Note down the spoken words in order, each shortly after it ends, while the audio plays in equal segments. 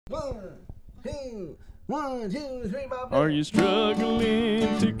One, two, three, four. Are you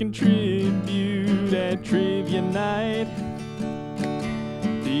struggling to contribute at trivia night?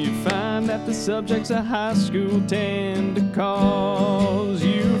 Do you find that the subjects of high school tend to cause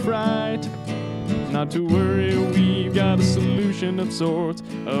you fright? Not to worry, we've got a solution of sorts,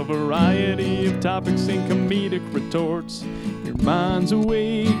 a variety of topics and comedic retorts. Your mind's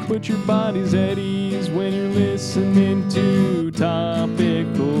awake, but your body's at ease when you're listening to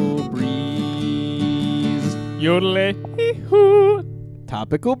Topical Breeze. Yodelay-hoo.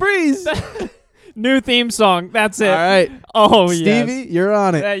 Topical Breeze. New theme song. That's it. All right. Oh, Stevie, yes. you're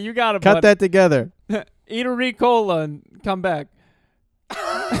on it. Yeah, you got it, Cut bud. that together. Eat a Ricola and come back.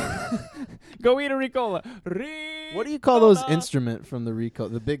 Go eat a Ricola. What do you call those Ricola. instrument from the Rico?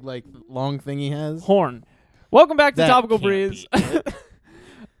 The big, long thing he has? Horn. Welcome back to That Topical can't Breeze.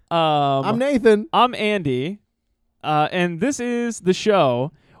 I'm Nathan. I'm Andy, and this is the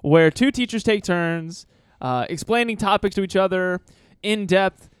show where two teachers take turns explaining topics to each other in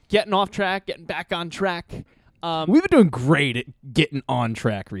depth, getting off track, getting back on track. We've been doing great at getting on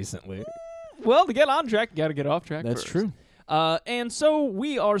track recently. Well, to get on track, you got to get off track That's first. true. And so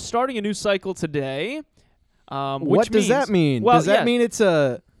we are starting a new cycle today. What does that mean? Well, does that yeah, mean it's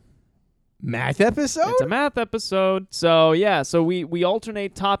a math episode? It's a math episode. So, yeah, so we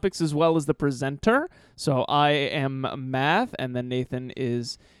alternate topics as well as the presenter. So I am math, and then Nathan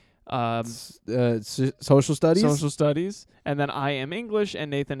is social studies? social studies, and then I am English,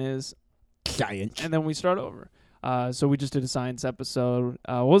 and Nathan is, Science. and then we start over. So we just did a science episode.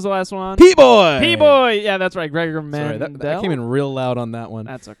 What was the last one? P-Boy! P-Boy! Yeah, that's right. Gregor Sorry, Mendel. that came in real loud on that one.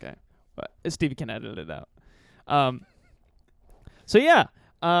 That's okay. But Stevie can edit it out. So, yeah.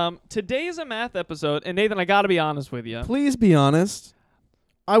 Today is a math episode, and Nathan, I got to be honest with you. Please be honest.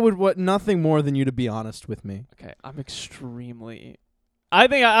 I would want nothing more than you to be honest with me. Okay, I'm extremely... I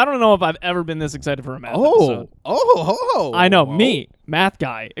don't know if I've ever been this excited for a math episode. I know, me, math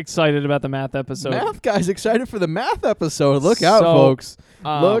guy, excited about the math episode. Math guy's excited for the math episode. Look out, So, folks.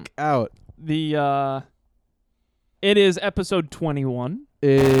 Look, Look out. it is episode 21.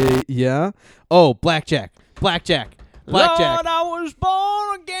 Yeah. Oh, blackjack. Blackjack. Blackjack. Lord, I was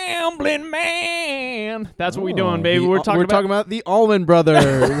born a gambling man. That's what we Oh, doing, baby. the- We're talking about the Almond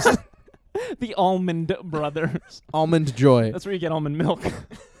Brothers. the Almond Brothers. Almond Joy. That's where you get almond milk.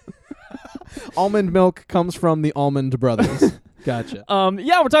 Almond milk comes from the Almond Brothers. Gotcha.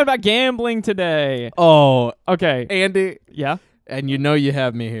 Yeah, we're talking about gambling today. Oh, Okay. Andy, Yeah, and you know you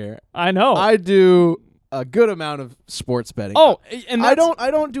have me here. I know. I do a good amount of sports betting. Oh, and I that's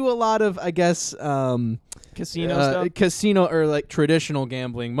don't do a lot of, I guess, casino stuff. casino or like traditional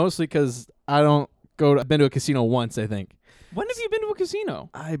gambling, mostly because I've been to a casino once, I think. When have you been to a casino?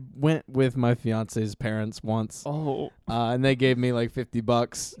 I went with my fiance's parents once, Oh, and they gave me like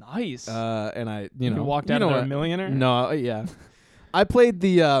 $50. nice. And I, you walked out of there a millionaire? No, yeah. I played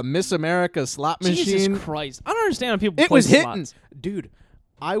the Miss America slot machine. Jesus Christ. I don't understand how people It play was hitting. slots. Dude,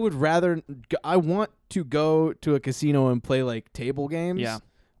 I want to go to a casino and play like table games. Yeah.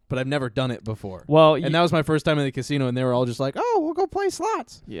 But I've never done it before. Well, And that was my first time in the casino, and they were all just like, oh, we'll go play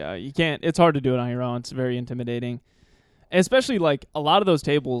slots. yeah, you can't. It's hard to do it on your own. It's very intimidating. Especially, like, a lot of those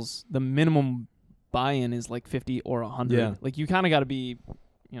tables, the minimum buy-in is like 50 or 100. Yeah. Like, you kind of got to be,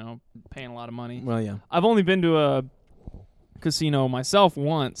 paying a lot of money. Well, yeah. I've only been to a casino myself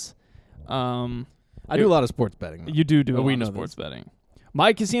once. I do a lot of sports betting. Though. You do a We lot know of sports this. betting.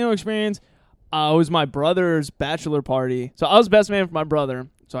 My casino experience was my brother's bachelor party. So I was best man for my brother.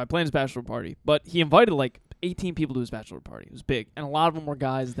 So I planned his bachelor party. But he invited like 18 people to his bachelor party. It was big. And a lot of them were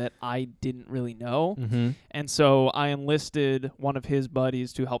guys that I didn't really know. Mm-hmm. And so I enlisted one of his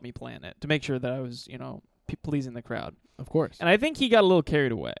buddies to help me plan it, to make sure that I was, pleasing the crowd. Of course. And I think he got a little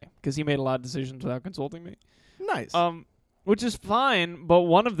carried away because he made a lot of decisions without consulting me. Nice. Which is fine, but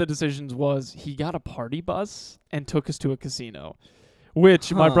one of the decisions was he got a party bus and took us to a casino,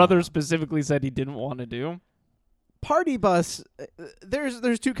 which my brother specifically said he didn't want to do. Party bus.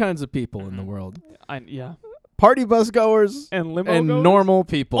 There's two kinds of people in the world. Yeah. Party bus goers And limo and goers? normal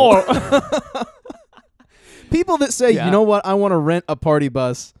people. Or People that say, Yeah. you know what, I want to rent a party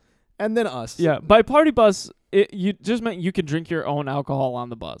bus, and then us. yeah, by party bus, you just meant you could drink your own alcohol on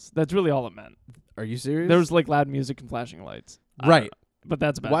the bus. That's really all it meant. Are you serious? There was like loud music and flashing lights. I don't Right. know, but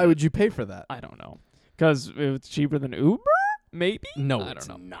that's about Why it. would you pay for that? I don't know. Because it's cheaper than Uber? Maybe? No, I it's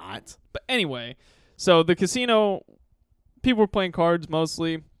don't know. not. But anyway, so the casino, people were playing cards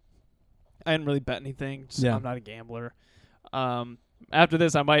mostly. I didn't really bet anything. Yeah. I'm not a gambler. After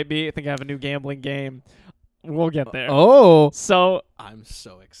this, I might be. I think I have a new gambling game. We'll get there. Oh, So, I'm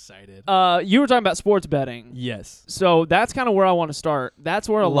so excited. you were talking about sports betting. Yes. So that's kind of where I want to start. That's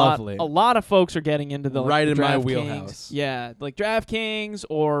where Lovely. a lot of folks are getting into the Right the in my DraftKings. wheelhouse. Yeah, like DraftKings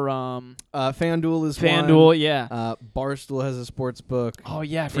or FanDuel is FanDuel. one. Yeah. Barstool has a sports book. Oh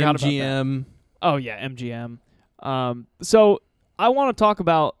yeah, I forgot about that. MGM. Oh yeah, MGM. So I want to talk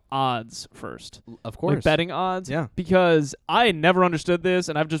about odds first. Of course. Like betting odds. Yeah. Because I never understood this,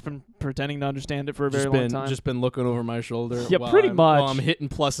 and I've just been pretending to understand it for a very long time. Just been looking over my shoulder. Yeah, while pretty I'm, much. While I'm hitting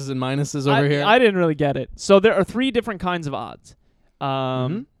pluses and minuses over here. I didn't really get it. So there are 3 different kinds of odds.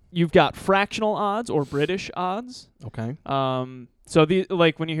 Mhm. You've got fractional odds or British odds. Okay. So the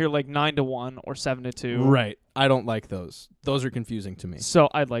like when you hear like 9-1 or 7-2. Right. I don't like those. Those are confusing to me. So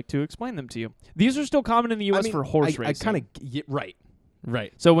I'd like to explain them to you. These are still common in the U.S. for horse I racing. kind of right.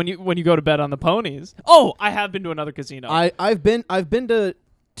 Right. So when you go to bet on the ponies. Oh, I have been to another casino. I've been to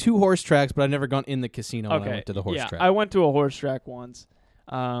 2 horse tracks, but I've never gone in the casino when I went to the horse track. I went to a horse track once.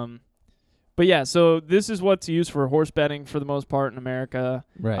 But yeah, so this is what's used for horse betting for the most part in America.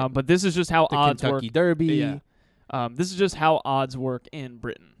 Right. But this is just how the odds Kentucky work. Derby. Yeah. This is just how odds work in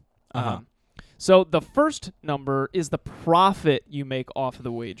Britain. Uh-huh. So the first number is the profit you make off of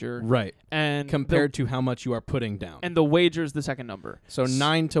the wager, Right. and Compared to how much you are putting down. and the wager is the second number. So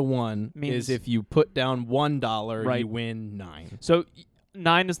 9-1 means- is if you put down $1, Right. you win 9. So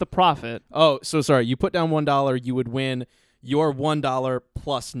 9 is the profit, Oh, so sorry. You put down $1, you would win your $1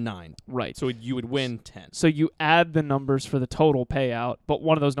 plus 9. right? So you would win 10. So you add the numbers for the total payout, but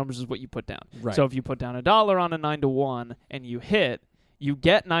one of those numbers is what you put down. Right. So if you put down $1 on a 9-1 and you hit, you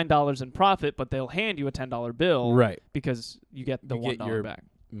get $9 in profit, but they'll hand you a $10 bill, Right. because you get the You $1 get your- back.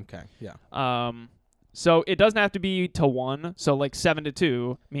 Okay. Yeah. So it doesn't have to be to 1. So like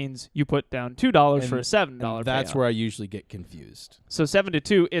 7-2 means you put down $2 for a $7 And that's payout. where I usually get confused. So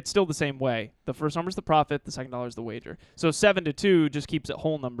 7-2, it's still the same way. The first number is the profit, the second dollar is the wager. So 7-2 just keeps it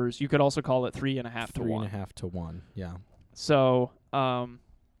whole numbers. You could also call it 3.5 to 1. 3.5 to 1. Yeah. So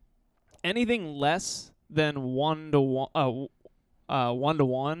anything less than 1-1,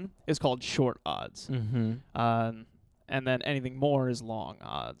 1-1 is called short odds. Mm-hmm. And then anything more is long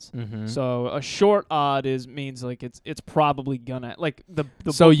odds. Mm-hmm. So a short odd means like it's probably gonna like the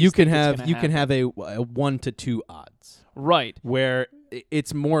So bookies you can think it's have gonna happen. a 1 to 2 odds right. where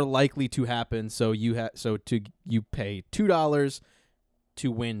it's more likely to happen. So you pay $2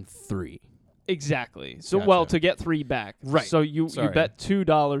 to win 3. Exactly. So well, Gotcha. to get 3 back. Right. So you Sorry. bet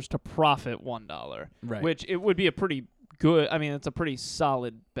 $2 to profit $1. Right. Which it would be a pretty good. I mean, it's a pretty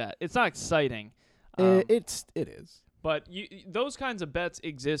solid bet. It's not exciting. it is. But those kinds of bets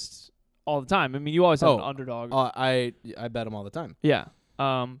exist all the time. I mean, you always have an underdog. I bet them all the time. Yeah.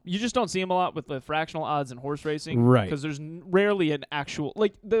 You just don't see them a lot with the fractional odds in horse racing. Right. Because there's rarely an actual,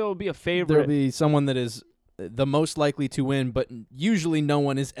 like, there'll be a favorite. There'll be someone that is the most likely to win, but usually no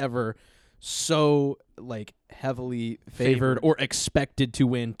one is ever so like heavily favored or expected to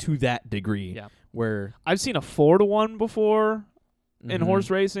win to that degree. Yeah. Where I've seen a 4-1 before in Mhm. horse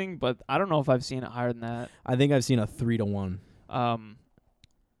racing, but I don't know if I've seen it higher than that. I think I've seen a 3-1.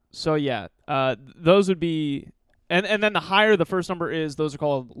 So yeah, those would be, and then the higher the first number is, those are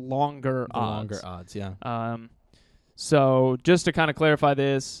called longer The odds. longer odds, yeah. So just to kind of clarify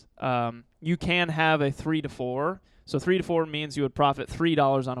this, you can have a 3-4. So 3-4 means you would profit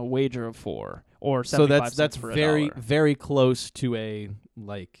 $3 on a wager of 4, or 75 So that's cents for very $1. very close to a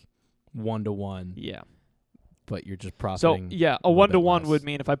like 1-to-1, Yeah. but you're just So profiting. yeah, a little bit 1-to-1 less. would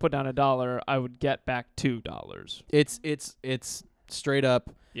mean if I put down $1, I would get back $2. It's straight up.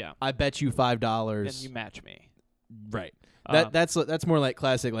 Yeah. I bet you $5. And you match me. Right. Um, That's more like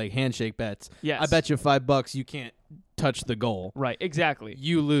classic like handshake bets. Yes. I bet you $5 you can't touch the goal. Right. Exactly.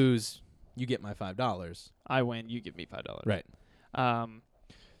 You lose, you get my $5. I win. You give me $5. Right.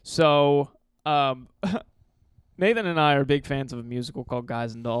 So Nathan and I are big fans of a musical called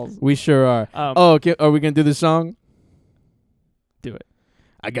Guys and Dolls. We sure are. Okay, are we gonna do the song? Do it.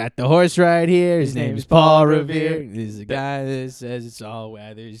 I got the horse right here. His His name name is is Paul Paul Revere. Revere. This is a guy that says it's all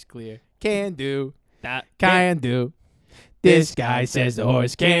weather's clear. Can do. That Can do. This guy says the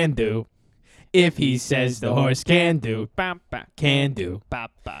horse can do. If he says the horse can do. Can do.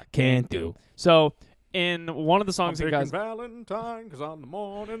 Can do. So in one of the songs, that guys, Valentine, 'cause on the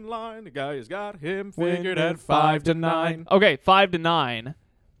morning line, the guy has got him figured at 5 to 9. Okay, 5 to 9.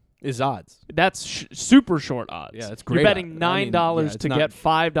 Is odds. That's super short odds. Yeah, that's You're great betting odds. I mean, $9 yeah, to it's not- get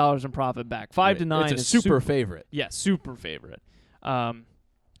 $5 in profit back. 5 to 9 It's a is super favorite. Yeah, super favorite.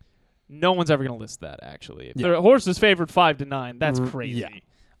 No one's ever going to list that, actually. If Yeah. the horse is favored 5 to 9, that's Yeah. crazy.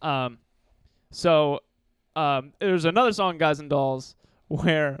 So there's another song, Guys and Dolls,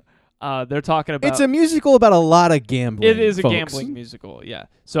 where They're talking about. It's a musical about a lot of gambling. It is a folks. gambling musical, yeah.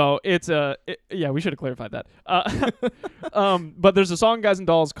 So it's yeah, we should have clarified that. But there's a song, Guys and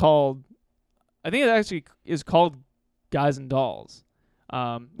Dolls, called, I think it actually is called Guys and Dolls.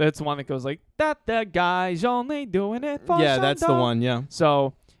 That's the one that goes like, that the guy's only doing it for Yeah, some that's the doll." one. Yeah.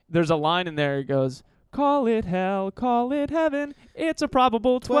 So there's a line in there. It goes, call it hell, call it heaven. It's a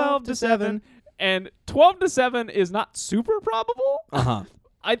probable 12 to 7. And 12 to 7 is not super probable. Uh-huh.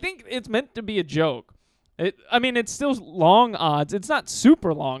 I think it's meant to be a joke. I mean, it's still long odds. It's not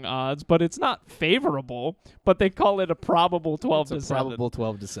super long odds, but it's not favorable. But they call it a probable 12 to It's a 7. probable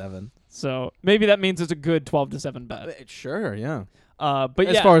 12 to 7. So maybe that means it's a good 12 to 7 bet. Sure, yeah. But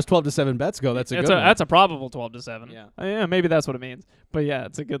As yeah, far as 12 to 7 bets go, that's a good one. that's a probable 12 to 7. Yeah. Yeah, maybe that's what it means. But yeah,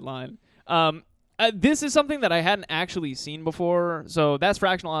 it's a good line. This is something that I hadn't actually seen before. So that's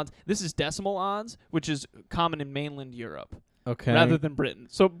fractional odds. This is decimal odds, which is common in mainland Europe. Okay. Rather than Britain.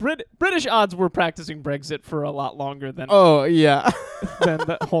 So British odds were practicing Brexit for a lot longer than Oh, yeah. than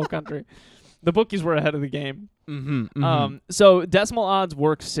the whole country. The bookies were ahead of the game. Mm-hmm. So decimal odds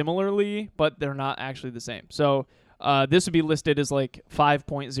work similarly, but they're not actually the same. So this would be listed as like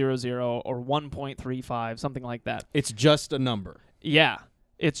 5.00 or 1.35, something like that. It's just a number. Yeah,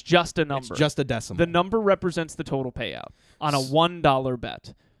 it's just a number. It's just a decimal. The number represents the total payout on a $1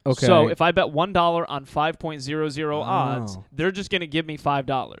 bet. Okay. So if I bet $1 on 5.00 odds, Oh. they're just going to give me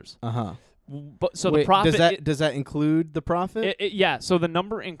 $5. Uh-huh. But so Wait, the profit does that include the profit? yeah, so the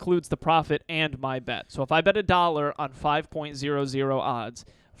number includes the profit and my bet. So if I bet $1 on 5.00 odds,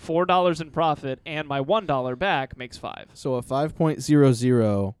 $4 in profit and my $1 back makes 5. So a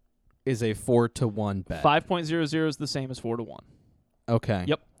 5.00 is a 4 to 1 bet. 5.00 is the same as 4 to 1. Okay.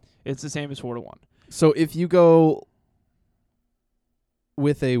 Yep. It's the same as 4 to 1. So if you go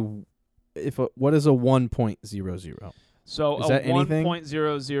with what is a 1.00? So Is a that anything?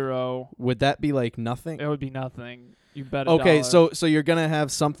 1.00, Would that be like nothing? it would be nothing. You bet Okay, $1. so you're gonna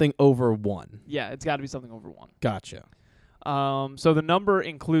have something over 1. Yeah, it's got to be something over 1. Gotcha. So the number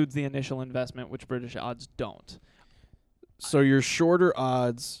includes the initial investment, which British odds don't. So your shorter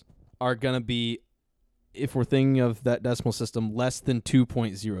odds are gonna be, if we're thinking of that decimal system, less than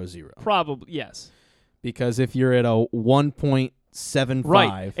 2.00. Probably, yes. Because if you're at a 1.75,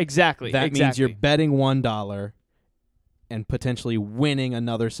 Right, exactly. that exactly. means you're betting $1 and potentially winning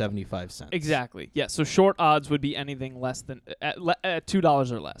another 75 cents. Exactly. Yeah. So short odds would be anything less than at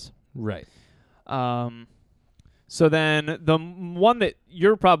 $2 or less. Right. So then the one that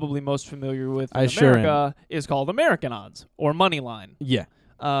you're probably most familiar with in I sure America is called American odds or money line. Yeah.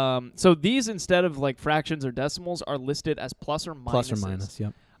 So these, instead of like fractions or decimals, are listed as plus or minuses. Plus or minus.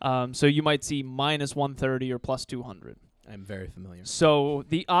 Yep. So you might see minus 130 or plus 200. I'm very familiar. So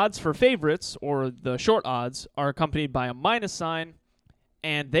the odds for favorites, or the short odds, are accompanied by a minus sign,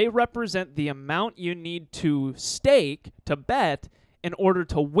 and they represent the amount you need to stake, to bet, in order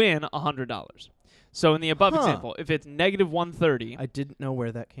to win $100. So in the above example, if it's negative 130, I didn't know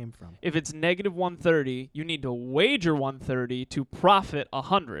where that came from. if it's negative 130, you need to wager 130 to profit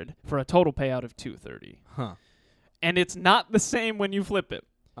 100 for a total payout of 230. Huh. And it's not the same when you flip it.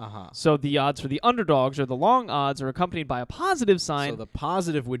 Uh-huh. So the odds for the underdogs, or the long odds, are accompanied by a positive sign. So the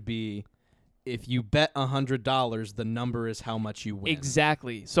positive would be, if you bet $100, the number is how much you win.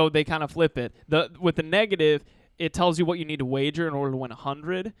 Exactly. So they kind of flip it. With the negative, it tells you what you need to wager in order to win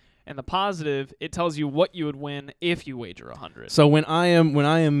 100, and the positive, it tells you what you would win if you wager 100. So when I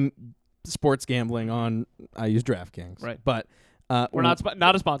am sports gambling on, I use DraftKings. Right. But We're not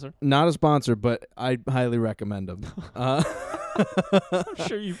a sponsor. Not a sponsor, but I highly recommend them. I'm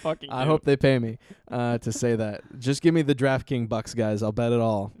sure you fucking do. I hope they pay me to say that. Just give me the DraftKings bucks, guys. I'll bet it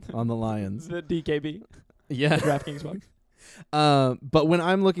all on the Lions. The DKB, Yeah. DraftKings bucks. But when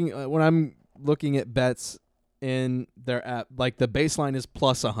I'm looking at bets in their app, like the baseline is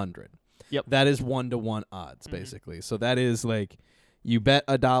plus 100. Yep. That is 1-to-1 odds, basically. So that is like, you bet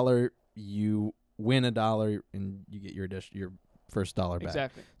 $1, you win $1, and you get your first dollar back.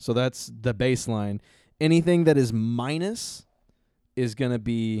 Exactly. So that's the baseline. Anything that is minus is going to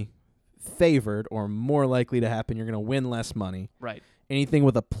be favored or more likely to happen. You're going to win less money. Right. Anything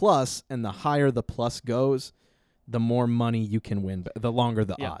with a plus, and the higher the plus goes, the more money you can win, the longer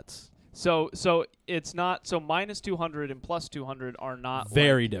the odds. So it's not, so minus 200 and plus 200 are not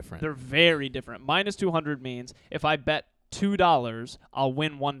Very like, different. They're very different. Minus 200 means if I bet $2, I'll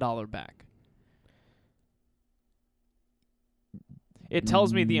win $1 back. It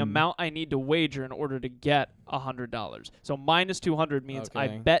tells me the amount I need to wager in order to get $100. So minus 200 means I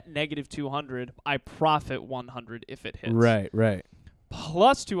bet negative 200, I profit 100 if it hits. Right.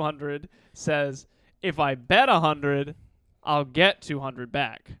 Plus 200 says if I bet 100, I'll get 200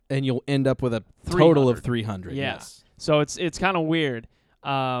 back. And you'll end up with a total of 300. Yeah. Yes. So it's kind of weird,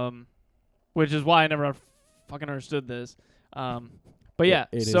 which is why I never fucking understood this. But yeah,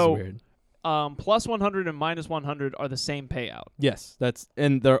 It is so weird. plus 100 and minus 100 are the same payout. Yes,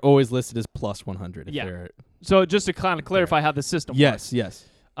 and they're always listed as plus 100. If Yeah. they're, So just to kind of clarify how the system yes, works. yes.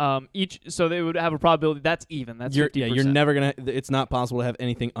 So they would have a probability that's even. That's 50%. You're never gonna. It's not possible to have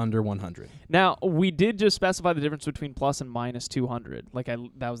anything under 100. Now we did just specify the difference between plus and minus 200.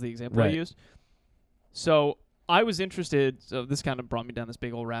 That was the example I Right. used. So I was interested. So this kind of brought me down this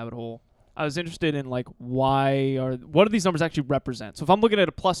big old rabbit hole. I was interested in what do these numbers actually represent? So if I'm looking at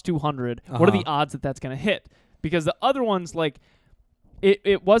a plus 200, what are the odds that that's going to hit? Because the other ones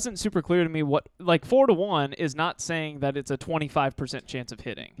it wasn't super clear to me what 4 to 1 is not saying that it's a 25% chance of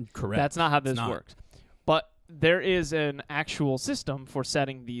hitting. Correct. That's not how this not. works. But there is an actual system for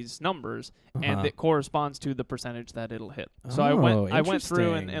setting these numbers, and it corresponds to the percentage that it'll hit. So I went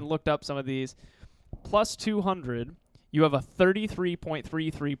through and looked up some of these. Plus 200, you have a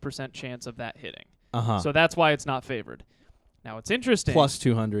 33.33% chance of that hitting. So that's why it's not favored. Now it's interesting. Plus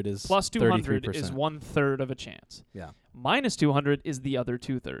 200 is Plus 200 33%. is 1/3 of a chance. Yeah. Minus 200 is the other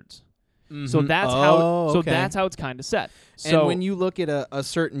 2/3. Mhm. So that's that's how it's kind of set. So and when you look at a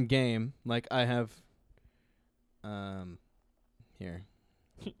certain game, like I have, here.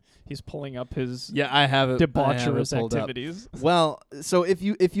 he's pulling up his Yeah, I have it. debaucherous I have it pulled up. activities. Well, so if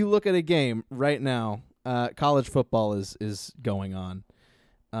you look at a game right now, college football is going on.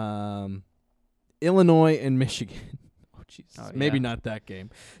 Illinois and Michigan. Oh Jesus. Maybe not that game.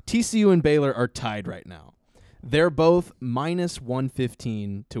 TCU and Baylor are tied right now. They're both minus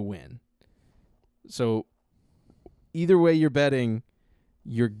 115 to win. So either way you're betting,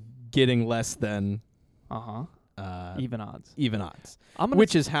 you're getting less than Even odds. Even odds. I'm gonna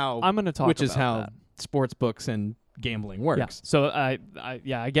Which is how talk which is about how that. sports books and gambling works. Yeah. So I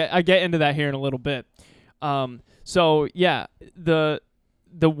get into that here in a little bit. So yeah, the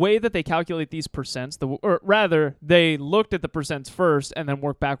way that they calculate these percents, or rather, they looked at the percents first and then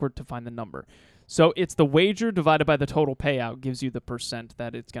worked backward to find the number. So it's the wager divided by the total payout gives you the percent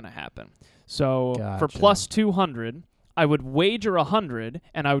that it's going to happen. So for Gotcha. plus 200, I would wager 100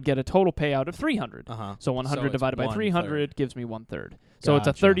 and I would get a total payout of 300. So 100 So it's divided by 1/3. 300 gives me 1/3. So it's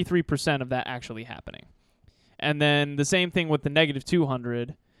a Gotcha. 33% of that actually happening. And then the same thing with the negative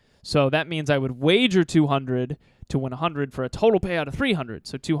 200. So that means I would wager 200 to win 100 for a total payout of 300.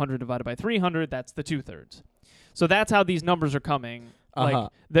 So 200 divided by 300, that's the 2/3. So that's how these numbers are coming. Like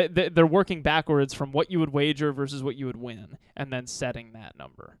they're working backwards from what you would wager versus what you would win, and then setting that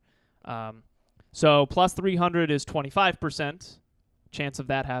number. So plus 300 is 25% chance of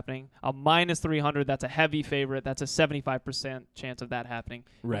that happening. A minus 300, that's a heavy favorite. That's a 75% chance of that happening.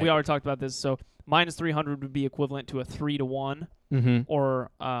 Right. We already talked about this. So minus 300 would be equivalent to a 3 to 1,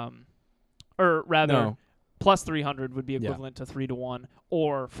 or rather. No. Plus 300 would be equivalent to 3 to 1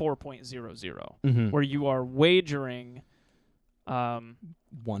 or 4.00, where you are wagering $1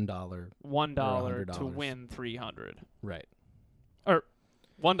 $1 to win 300. Right. Or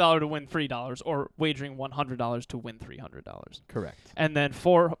 $1 to win $3, or wagering $100 to win $300. Correct. And then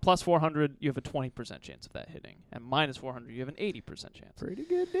plus 400, you have a 20% chance of that hitting. And minus 400, you have an 80% chance. Pretty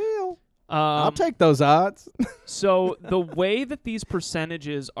good deal. I'll take those odds. So the way that these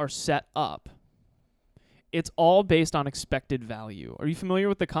percentages are set up, it's all based on expected value. Are you familiar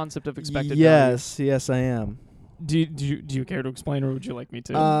with the concept of expected value? Yes, I am. Do you care to explain, or would you like me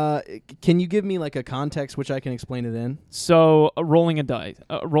to? Can you give me like a context which I can explain it in? So rolling a die.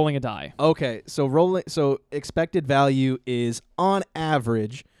 Okay, so expected value is on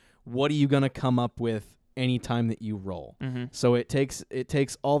average, what are you gonna come up with any time that you roll? So it takes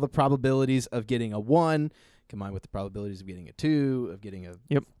all the probabilities of getting a 1 combined with the probabilities of getting a 2, of getting a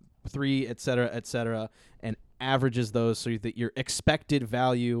 3, et cetera, and averages those so that your expected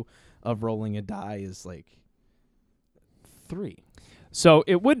value of rolling a die is like 3. So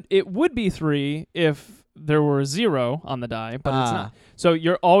it would be 3 if there were a 0 on the die, but it's not. So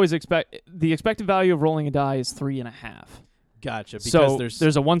you're always the expected value of rolling a die is 3.5. Gotcha. Because So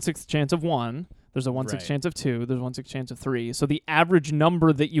there's a 1/6 chance of 1. There's a 1/6 chance of 2. There's a 1/6 chance of 3. So the average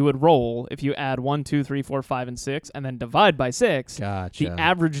number that you would roll, if you add 1, 2, 3, 4, 5, and 6, and then divide by 6, gotcha. the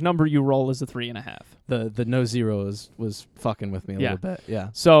average number you roll is a 3.5. The no zero was fucking with me a little bit.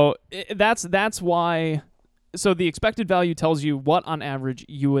 Yeah. So that's why. So the expected value tells you what on average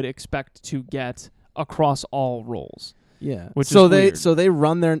you would expect to get across all rolls. Yeah. Which is weird.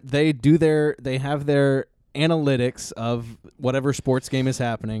 They have their analytics of whatever sports game is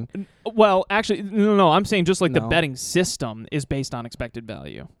happening. Well, actually, no. I'm saying just like the No. betting system is based on expected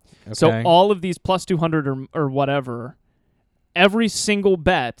value. Okay. So all of these plus 200 or whatever every single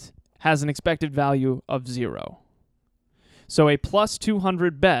bet has an expected value of 0. So a plus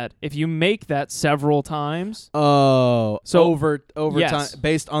 200 bet, if you make that several times. So over yes. time,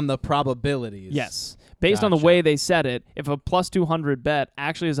 based on the probabilities. Yes. Based on the way they set it, if a plus 200 bet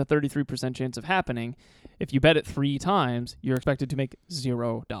actually has a 33% chance of happening, if you bet it 3 times, you're expected to make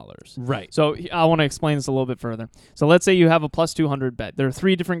 $0. Right. So I want to explain this a little bit further. So let's say you have a plus 200 bet. There are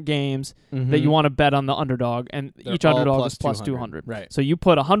 3 different games that you want to bet on the underdog, and each underdog is plus 200. Right. So you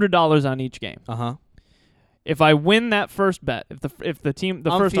put $100 on each game. Uh-huh. If I win that first bet, if the team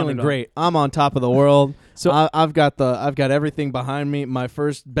I'm first feeling underdog, great. I'm on top of the world. So I've got everything behind me. My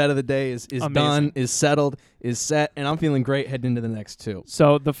first bet of the day is done, is settled, is set, and I'm feeling great heading into the next 2.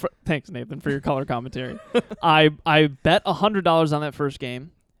 So thanks, Nathan, for your color commentary. I bet $100 on that first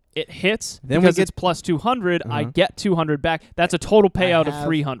game. It hits because it's plus 200. I get 200 back. That's a total payout of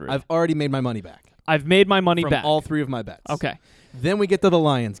 300. I've already made my money back. I've made my money from back. all 3 of my bets. Okay. Then we get to the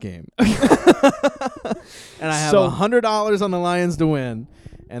Lions game. And I have $100 on the Lions to win,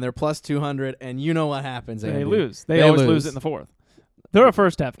 and they're plus 200, and you know what happens, Andy. They lose. They always lose it in the 4th. They're a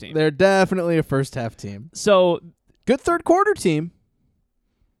first half team. They're definitely a first half team. So good third quarter team.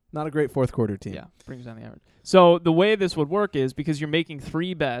 Not a great fourth quarter team. Yeah, brings down the average. So the way this would work is because you're making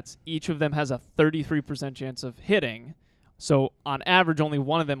 3 bets, each of them has a 33% chance of hitting. So on average, only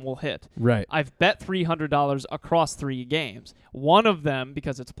one of them will hit. Right. I've bet $300 across 3 games. One of them,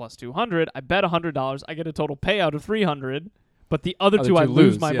 because it's plus 200, I bet $100. I get a total payout of $300. But the other two, I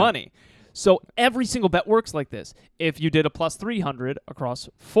lose my money. So every single bet works like this. If you did a plus 300 across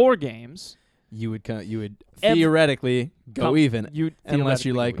 4 games, you would theoretically go even, unless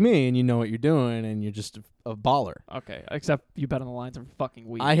you're like me and you know what you're doing and you're just a baller. Okay, except you bet on the Lions every fucking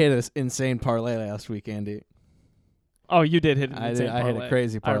week. I hit an insane parlay last week, Andy. Oh, you did hit an insane parlay. I hit a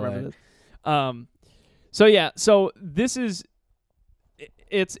crazy parlay. I remember this. So this is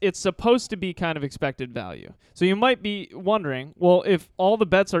it's supposed to be kind of expected value. So you might be wondering, well, if all the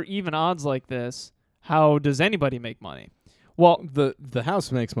bets are even odds like this, how does anybody make money? Well, the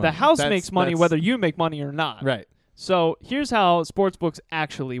house makes money. The house makes money whether you make money or not. Right. So here's how sportsbooks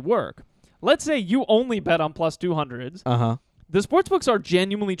actually work. Let's say you only bet on plus 200s. Uh-huh. The sportsbooks are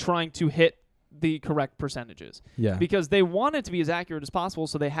genuinely trying to hit the correct percentages. Yeah. Because they want it to be as accurate as possible,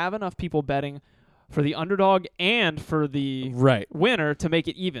 so they have enough people betting for the underdog and for the winner to make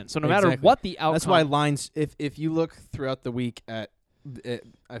it even. So no matter what the outcome. That's why lines, if you look throughout the week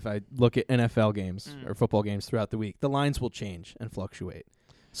if I look at NFL games or football games throughout the week, the lines will change and fluctuate.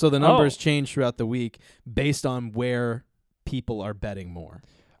 So the numbers change throughout the week based on where people are betting more.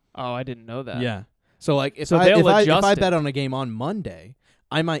 Oh, I didn't know that. Yeah. So like if I bet on a game on Monday,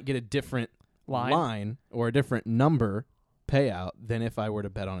 I might get a different line or a different number payout than if I were to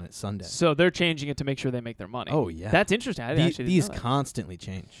bet on it Sunday. So they're changing it to make sure they make their money. Oh yeah. That's interesting. These constantly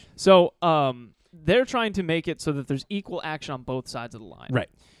change. So they're trying to make it so that there's equal action on both sides of the line. Right.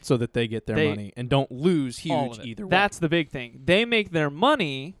 So that they get their money and don't lose huge either way. That's the big thing. They make their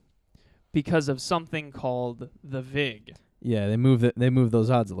money because of something called the VIG. Yeah, they move those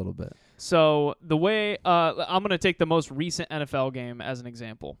odds a little bit. So the way I'm going to take the most recent NFL game as an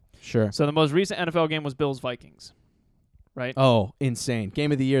example. Sure. So the most recent NFL game was Bills-Vikings. Right? Oh, insane.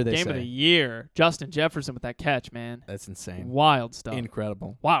 Game of the year, Game of the year. Justin Jefferson with that catch, man. That's insane. Wild stuff.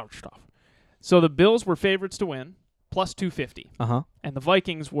 Incredible. Wild stuff. So the Bills were favorites to win, plus 250. Uh-huh. And the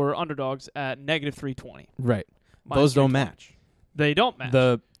Vikings were underdogs at negative 320. Right. Those don't match. They don't match.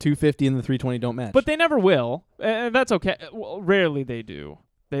 The 250 and the 320 don't match. But they never will. And that's okay. Well, rarely they do.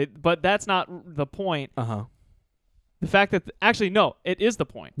 But that's not the point. Uh-huh. The fact that... actually, no. It is the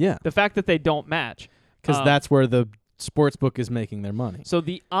point. Yeah. The fact that they don't match. Because that's where the sportsbook is making their money. So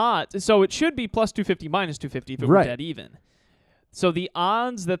the odds... So it should be plus 250 minus 250 if it were dead even. So the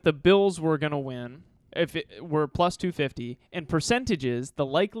odds that the Bills were going to win, if it were plus 250, in percentages, the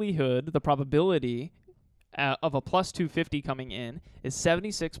likelihood, the probability of a plus 250 coming in is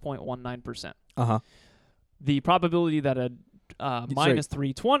 76.19%. Uh-huh. The probability that a minus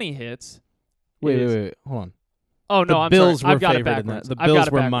 320 hits Wait. Hold on. Oh, no, I'm sorry. I've got it backwards. The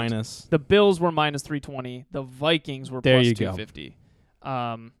Bills were minus. The Bills were minus 320. The Vikings were plus 250.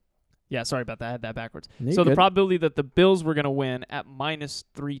 Yeah, sorry about that. I had that backwards. So the probability that the Bills were going to win at minus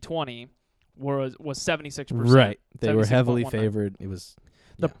 320 was 76%. Right. They were heavily favored. It was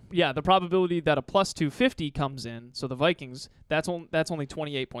the probability that a plus 250 comes in, so the Vikings, that's only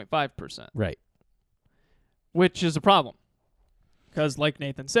 28.5%. Right. Which is a problem. Because like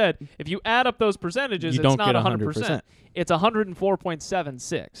Nathan said, if you add up those percentages, it's not 100%. It's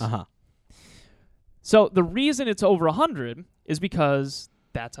 104.76. Uh-huh. So the reason it's over 100 is because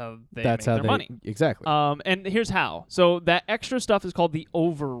that's how they make their money. Exactly. And here's how. So that extra stuff is called the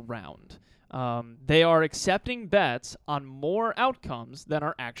over round. They are accepting bets on more outcomes than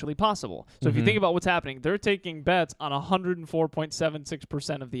are actually possible. So if you think about what's happening, they're taking bets on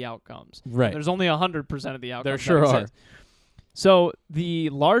 104.76% of the outcomes. Right. There's only 100% of the outcomes. There sure are. So the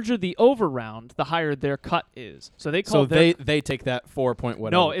larger the over round, the higher their cut is. So they call they take that 4 point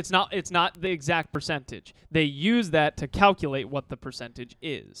whatever. No, it's not the exact percentage. They use that to calculate what the percentage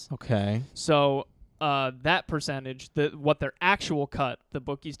is. Okay. So that percentage, what their actual cut, the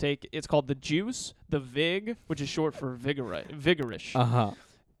bookies take, it's called the juice, the vig, which is short for vigorish. Uh-huh.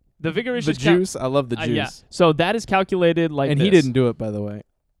 The vigorish The is juice. I love the juice. yeah. So that is calculated like and this. he didn't do it, by the way.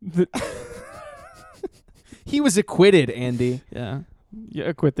 He was acquitted, Andy. Yeah.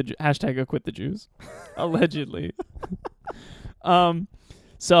 Acquit the Jews. Allegedly.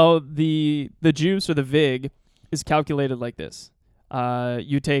 So the juice or the vig is calculated like this.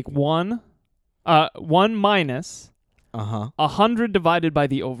 You take one minus 100 divided by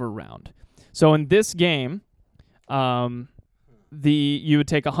the over round. So in this game, you would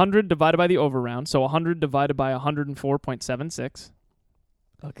take 100 divided by the over round. So 100 divided by 104.76.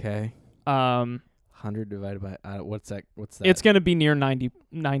 Okay. 100 divided by what's that? It's going to be near 99%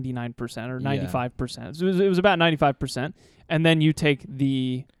 or 95%. So it was about 95%, and then you take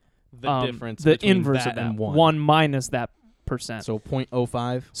the difference, the between inverse that of that, and 1 minus that percent. So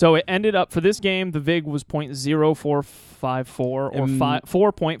 0.05. So it ended up for this game, the vig was 0.0454 or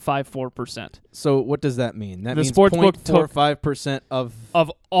 4.54%. So what does that mean? That The means sportsbook took 0.45% of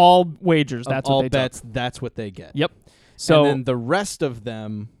all wagers. That's all what they bets. took. That's what they get. Yep. So and then the rest of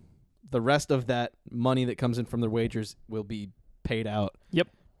them. The rest of that money that comes in from the wagers will be paid out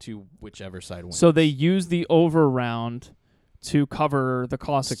to whichever side wins. So they use the over round to cover the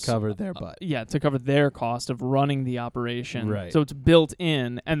costs. To cover their butt. To cover their cost of running the operation. Right. So it's built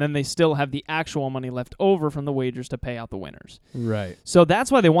in, and then they still have the actual money left over from the wagers to pay out the winners. Right. So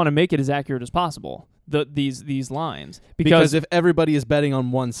that's why they want to make it as accurate as possible, these lines. Because if everybody is betting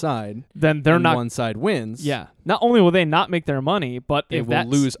on one side, then one side wins. Yeah. Not only will they not make their money, but they will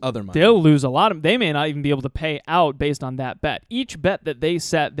lose other money. They'll lose a lot of. They may not even be able to pay out based on that bet. Each bet that they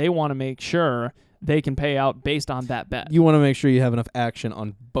set, they want to make sure they can pay out based on that bet. You want to make sure you have enough action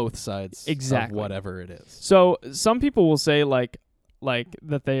on both sides exactly. of whatever it is. So some people will say like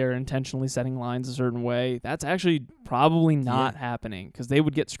that they are intentionally setting lines a certain way. That's actually probably not happening because they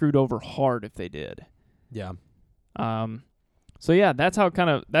would get screwed over hard if they did. Yeah. So yeah, that's how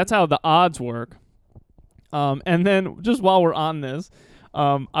the odds work. And then just while we're on this,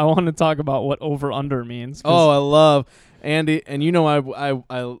 I want to talk about what over under means. Oh, I love Andy, and you know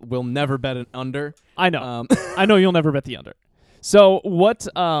I will never bet an under. I know. I know you'll never bet the under. So what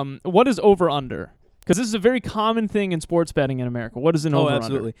is over under? Because this is a very common thing in sports betting in America. What is an over under?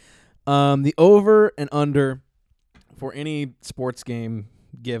 Absolutely. The over and under for any sports game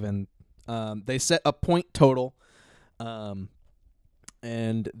given, they set a point total.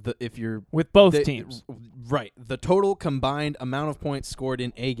 And if you're with both teams, right, the total combined amount of points scored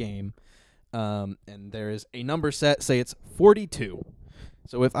in a game, and there is a number set. Say it's 42.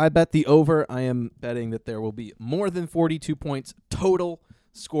 So if I bet the over, I am betting that there will be more than 42 points total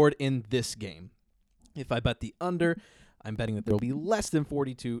scored in this game. If I bet the under, I'm betting that there will be less than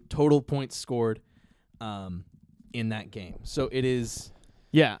 42 total points scored, in that game. So it is.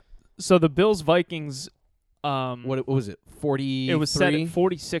 Yeah. So the Bills-Vikings. What was it? 43? It was set at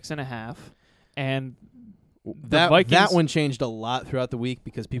 46.5, and that one changed a lot throughout the week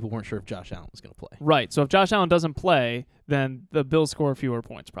because people weren't sure if Josh Allen was going to play. Right. So if Josh Allen doesn't play, then the Bills score fewer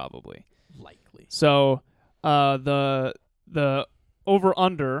points probably. Likely. So the over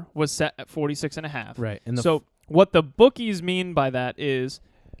under was set at 46.5. Right. And so what the bookies mean by that is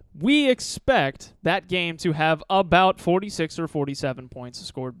we expect that game to have about 46 or 47 points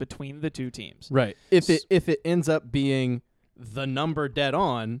scored between the two teams. Right. If it ends up being the number dead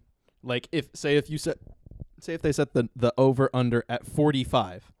on, like if they set the over under at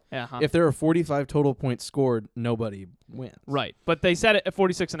 45. Uh-huh. If there are 45 total points scored, nobody wins. Right. But they set it at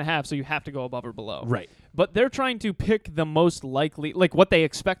 46.5, so you have to go above or below. Right. But they're trying to pick the most likely, like what they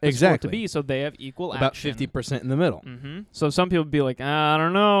expect the score to be, so they have equal about action. 50% in the middle. Mm-hmm. So some people would be like, I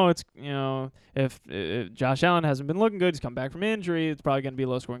don't know. It's if Josh Allen hasn't been looking good, he's come back from injury, it's probably going to be a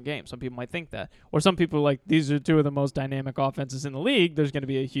low-scoring game. Some people might think that. Or some people are like, these are two of the most dynamic offenses in the league. There's going to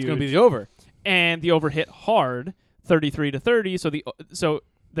be a huge. It's going to be the over. And the over hit hard, 33-30. So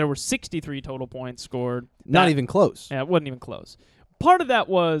there were 63 total points scored. Not even close. Yeah, it wasn't even close. Part of that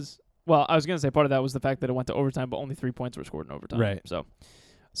was, well, I was going to say part of that was the fact that it went to overtime, but only 3 points were scored in overtime. Right.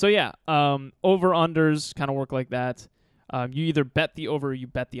 So yeah, over-unders kind of work like that. You either bet the over or you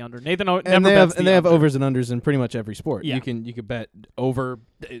bet the under. Nathan never and bets they have under. overs and unders in pretty much every sport. Yeah. You could bet over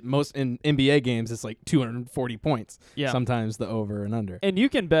most in NBA games. It's like 240 points. Yeah. Sometimes the over and under. And you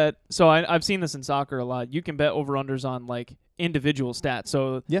can bet. So I've seen this in soccer a lot. You can bet over unders on like individual stats.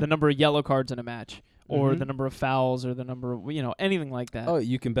 So Yeah. the number of yellow cards in a match, or Mhm. the number of fouls, or the number of anything like that. Oh,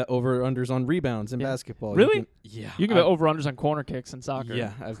 you can bet over unders on rebounds in Yeah. basketball. Really? Yeah. You can bet over unders on corner kicks in soccer.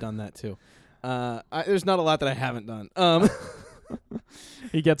 Yeah, I've done that too. There's not a lot that I haven't done.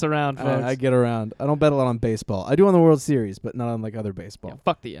 He gets around, folks. I get around. I don't bet a lot on baseball. I do on the World Series, but not on like other baseball. Yeah,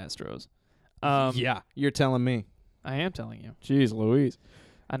 fuck the Astros. Yeah, you're telling me. I am telling you. Jeez Louise.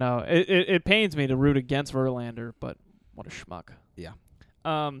 I know. It pains me to root against Verlander, but what a schmuck. Yeah.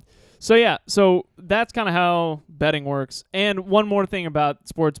 So that's kind of how betting works. And one more thing about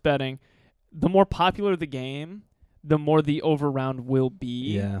sports betting, the more popular the game, the more the over round will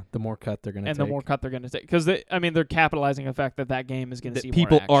be. Yeah, the more cut they're going to take. And the more cut they're going to take. Because, they're capitalizing the fact that game is going to see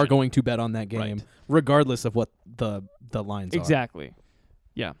people more action. are going to bet on that game, Right. regardless of what the lines are. Exactly.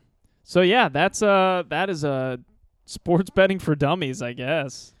 Yeah. So, yeah, that is sports betting for dummies, I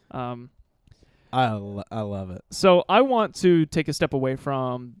guess. I love it. So I want to take a step away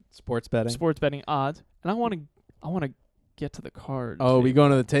from Sports betting. sports betting odds, and I want to get to the cards. Oh, we going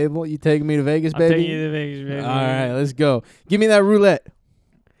to the table? You taking me to Vegas, I'm baby? taking you to Vegas, baby. All right, let's go. Give me that roulette.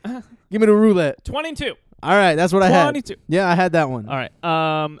 Give me the roulette. 22. All right, that's what I had. 22. Yeah, I had that one. All right.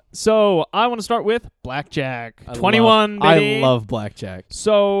 So I want to start with blackjack. 21, baby. I love blackjack.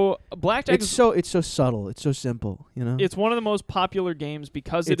 So blackjack It's so subtle. It's so simple, you know? it's one of the most popular games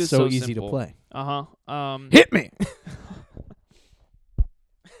because it It's is so so easy simple. to play. Hit me.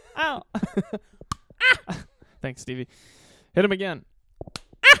 Ow. Thanks, Stevie. Hit him again.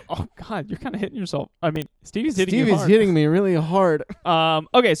 Oh God, you're kind of hitting yourself. I mean, Stevie's hitting you hard. hitting me really hard.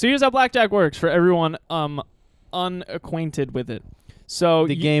 Okay, so here's how blackjack works for everyone unacquainted with it. So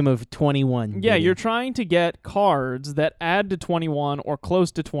The game of 21. yeah, baby. you're trying to get cards that add to 21 or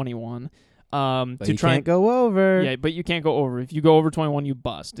close to 21. But to you try can't go over. Yeah, but you can't go over. If you go over 21, you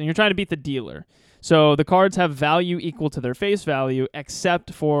bust. And you're trying to beat the dealer. So the cards have value equal to their face value,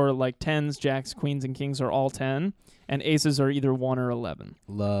 except for like 10s, jacks, queens, and kings are all 10. And aces are either 1 or 11.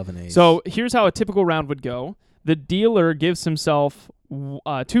 Love an ace. So here's how a typical round would go. The dealer gives himself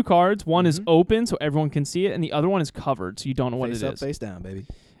 2 cards. One is open, so everyone can see it, and the other one is covered, so you don't know what face it up, is. face down, baby.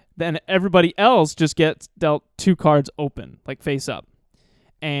 Then everybody else just gets dealt 2 cards open, like face up.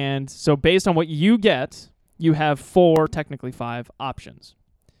 And so based on what you get, you have 4, technically 5 options.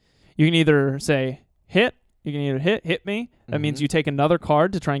 You can either say hit. You can either hit me. That means you take another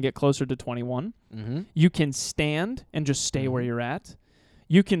card to try and get closer to 21. You can stand and just stay where you're at.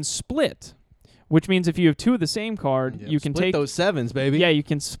 You can split, which means if you have 2 of the same card, you can split take those 7s, baby. Yeah, you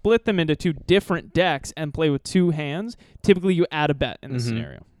can split them into 2 different decks and play with 2 hands. Typically, you add a bet in this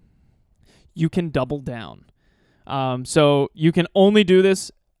scenario. You can double down. So you can only do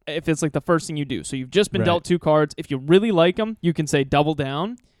this if it's like the first thing you do. So you've just been dealt 2 cards. If you really like them, you can say double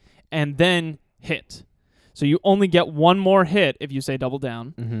down and then hit. So you only get 1 more hit if you say double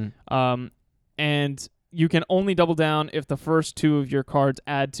down. And you can only double down if the first 2 of your cards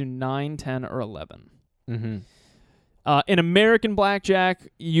add to 9, 10, or 11. In American blackjack,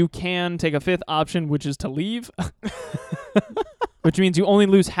 you can take a 5th option, which is to leave, which means you only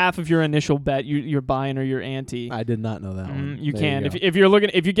lose half of your initial bet, your buy-in or your ante. I did not know that one. You There can you go. if you're looking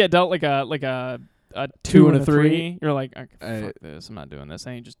if you get dealt like a 2 and a 3, you're like, okay, fuck this, I'm not doing this.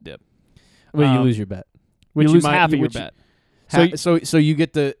 I ain't just dip. Well, you lose your bet. You lose half of your bet. So you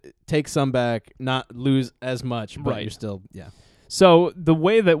get to take some back, not lose as much, but Right. you're still So the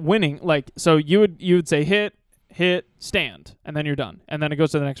way that winning, so you would say hit, stand, and then you're done. And then it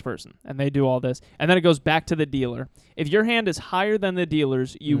goes to the next person, and they do all this. And then it goes back to the dealer. If your hand is higher than the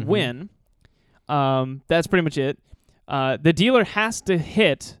dealer's, you win. That's pretty much it. The dealer has to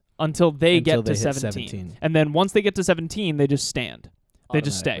hit until they get to hit 17. And then once they get to 17, they just stand. They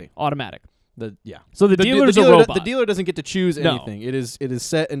just stay. Automatic. So the dealer's a robot. The dealer doesn't get to choose No. anything. It is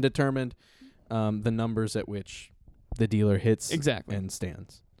set and determined the numbers at which the dealer hits Exactly. and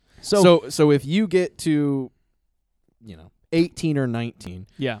stands. So if you get to 18 or 19,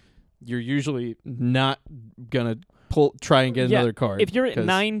 yeah. you're usually not gonna try and get another card. If you're at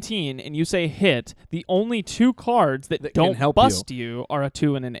 19 and you say hit, the only 2 cards that can don't help bust you are a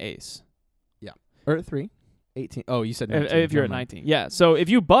 2 and an ace. or 3, 18. Oh, you said 19. If you're at 19. Yeah. So if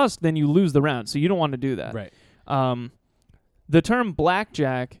you bust, then you lose the round. So you don't want to do that. Right. The term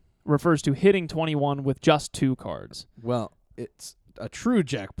blackjack refers to hitting 21 with just 2 cards. Well, it's a true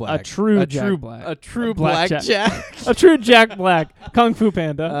Jack Black. A true Jack Black. A true Blackjack. blackjack. A true Jack Black. Kung Fu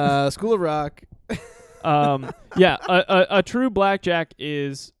Panda. School of Rock. Yeah, a true blackjack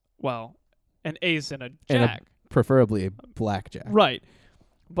is, well, an ace and a jack. Preferably a blackjack. Right.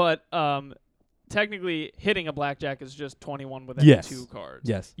 But technically hitting a blackjack is just 21 with Yes. 2 cards.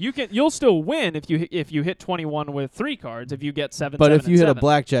 Yes. You'll still win if you hit 21 with 3 cards, if you get 7, But 7, if you and hit 7. a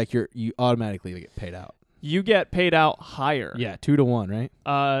blackjack, you automatically get paid out. You get paid out higher. Yeah, 2 to 1,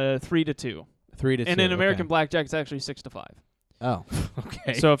 right? 3 to 2. 3 to 2. And in American okay. blackjack, it's actually 6 to 5. Oh,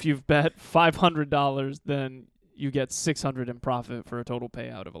 okay. So if you've bet $500, then you get $600 in profit for a total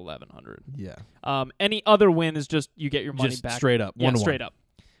payout of $1,100. yeah. Any other win is just you get your money Just back straight up. Yeah, 1 to 1. straight up.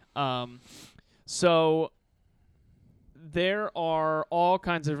 So there are all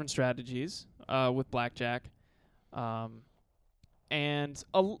kinds of different strategies with blackjack, and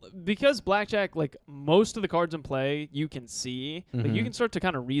because blackjack, like most of the cards in play, you can see, like you can start to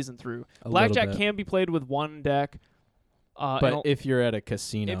kind of reason through. Blackjack can be played with one deck. But if you're at a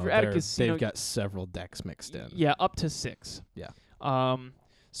casino, if you're at a casino, they've got several decks mixed in. Yeah, up to 6. Yeah.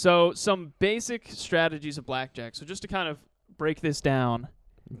 So some basic strategies of blackjack. So just to kind of break this down.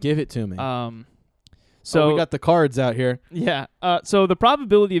 Give it to me. So we got the cards out here. Yeah. So the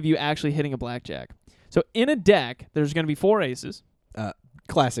probability of you actually hitting a blackjack. So in a deck, there's going to be 4 aces.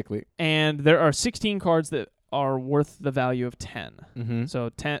 Classically. And there are 16 cards that are worth the value of 10. Mm-hmm.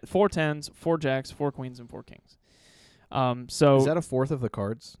 So 4 tens, 4 jacks, 4 queens, and 4 kings. So is that a fourth of the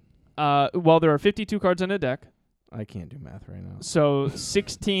cards? Well, there are 52 cards in a deck. I can't do math right now. So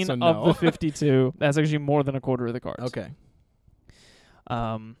 16 So of no. the 52. That's actually more than a quarter of the cards. Okay.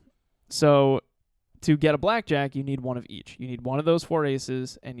 So to get a blackjack, you need one of each. You need one of those 4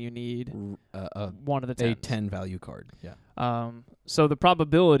 aces, and you need one of the 10s. A 10 value card. Yeah. So the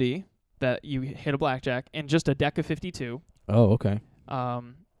probability that you hit a blackjack in just a deck of 52 Oh, okay.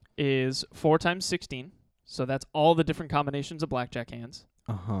 is 4 times 16. So that's all the different combinations of blackjack hands,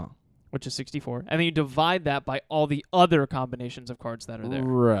 which is 64. And then you divide that by all the other combinations of cards that are there.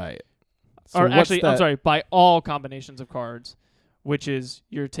 Right. Or actually, I'm sorry, by all combinations of cards, which is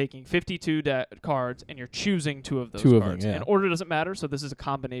you're taking 52 cards and you're choosing 2 of those cards. Two of them, yeah. And order doesn't matter, so this is a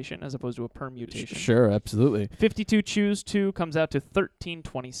combination as opposed to a permutation. Sure, absolutely. 52 choose 2 comes out to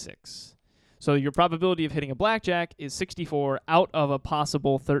 1326. So your probability of hitting a blackjack is 64 out of a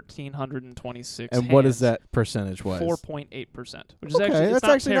possible 1,326 And hands. what is that percentage-wise? 4.8%. Which is Okay, actually, that's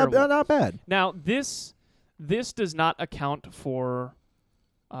not actually terrible. not bad. Now, this does not account for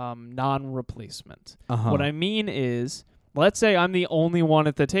non-replacement. What I mean is, let's say I'm the only one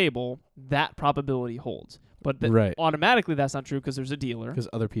at the table, that probability holds. But automatically that's not true because there's a dealer. Because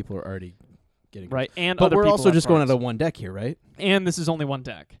other people are already getting right, and but other we're people also have just going cards. out of one deck here, right? And this is only one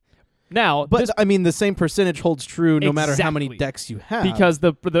deck. Now, But I mean, the same percentage holds true no matter how many Exactly. decks you have. because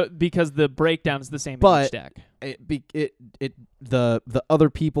the breakdown is the same in But each deck. the other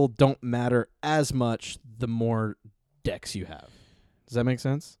people don't matter as much the more decks you have. Does that make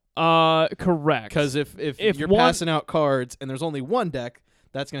sense? Correct. Because if you're one- passing out cards and there's only one deck,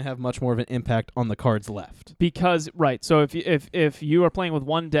 that's going to have much more of an impact on the cards left. Because right, so if you are playing with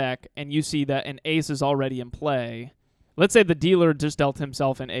one deck and you see that an ace is already in play, let's say the dealer just dealt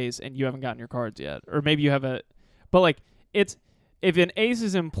himself an ace and you haven't gotten your cards yet, or maybe you have but like it's if an ace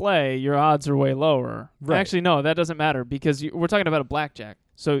is in play, your odds are way lower. Right. Actually, no, that doesn't matter because we're talking about a blackjack,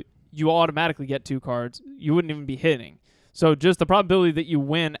 so you automatically get 2 cards. You wouldn't even be hitting. So just the probability that you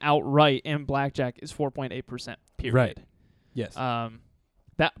win outright in blackjack is 4.8%. Period. Right. Yes.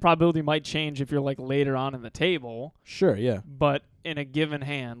 That probability might change if you're like later on in the table. Sure. Yeah. But in a given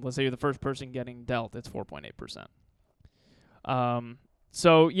hand, let's say you're the first person getting dealt, it's 4.8%.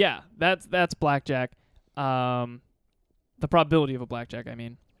 So yeah, that's blackjack. The probability of a blackjack, I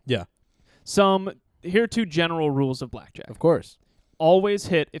mean. Yeah. Here are 2 general rules of blackjack. Of course. Always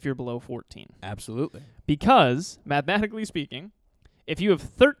hit if you're below 14. Absolutely. Because, mathematically speaking, if you have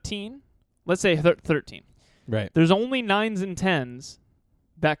 13, let's say 13, Right. there's only 9s and 10s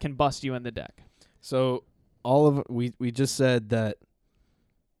that can bust you in the deck. So we just said that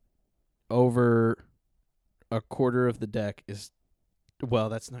over a quarter of the deck is, well,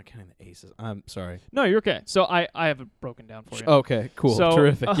 that's not counting the aces. I'm sorry. No, you're okay. So I have it broken down for you. Okay, cool. So,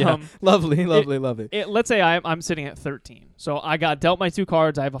 terrific. Yeah. Lovely. Let's say I'm sitting at 13. So I got dealt my 2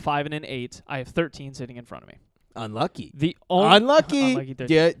 cards. I have a 5 and an 8. I have 13 sitting in front of me. Unlucky. Unlucky 13.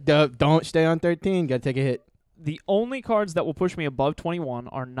 Yeah, don't stay on 13. Got to take a hit. The only cards that will push me above 21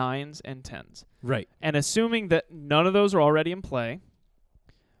 are 9s and 10s. Right. And assuming that none of those are already in play,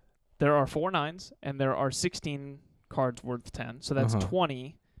 there are 4 9s and there are 16 cards worth 10. So that's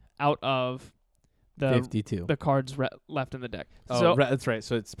 20 out of the 52. the cards left in the deck. Oh, So that's right.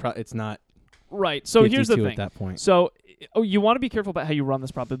 So it's not Right. So here's the 52 thing. at that point. So you want to be careful about how you run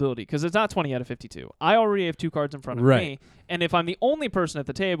this probability because it's not 20 out of 52. I already have 2 cards in front of me, and if I'm the only person at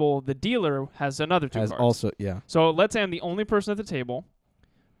the table, the dealer has another 2 cards. Also, yeah. So let's say I'm the only person at the table.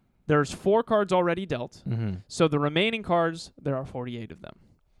 There's 4 cards already dealt. Mm-hmm. So the remaining cards, there are 48 of them.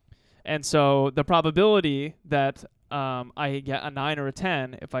 And so the probability that I get a 9 or a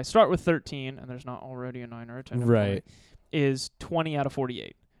 10, if I start with 13, and there's not already a 9 or a 10, Right, is 20 out of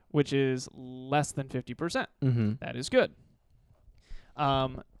 48, which is less than 50%. mm-hmm. That is good.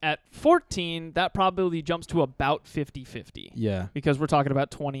 At 14, that probability jumps to about 50-50. Yeah. Because we're talking about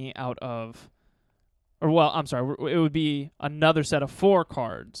 20 out of... Or, well, I'm sorry. It would be another set of 4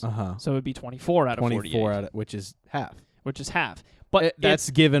 cards. Uh-huh. So it would be 24 out of 48. 24 out of, which is half. Which is half. But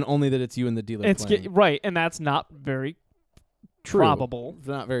that's given only that it's you and the dealer playing. Right, and that's not very probable. It's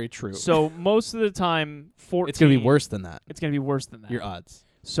not very true. So most of the time, 14... It's going to be worse than that. It's going to be worse than that. Your odds.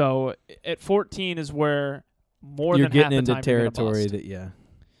 So at 14 is where more You're than half getting the into time you're gonna territory bust. that, yeah.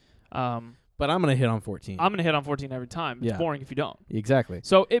 But I'm going to hit on 14. I'm going to hit on 14 every time. It's Yeah. boring if you don't. Exactly.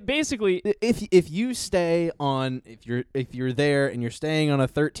 So it basically... If you stay on, if you're there and you're staying on a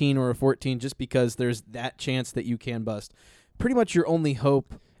 13 or a 14 just because there's that chance that you can bust, pretty much your only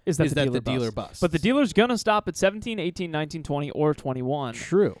hope is that the dealer busts. But the dealer's going to stop at 17, 18, 19, 20, or 21.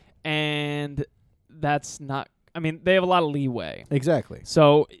 True. And that's not... I mean, they have a lot of leeway. Exactly.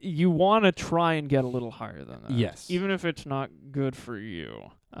 So you want to try and get a little higher than that. Yes. Even if it's not good for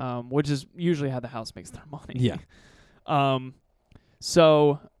you, which is usually how the house makes their money. Yeah.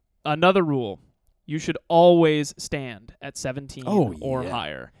 So another rule, you should always stand at 17 or yeah.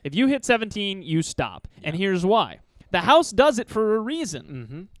 higher. If you hit 17, you stop. Yeah. And here's why. The house does it for a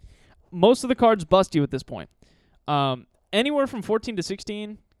reason. Mm-hmm. Most of the cards bust you at this point. Anywhere from 14 to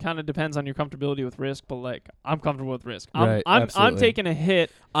 16 kind of depends on your comfortability with risk, but like I'm comfortable with risk. I'm taking a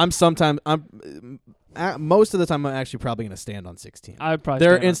hit. Most of the time I'm actually probably going to stand on 16.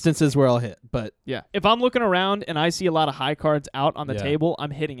 There are instances where I'll hit, but yeah. If I'm looking around and I see a lot of high cards out on the table,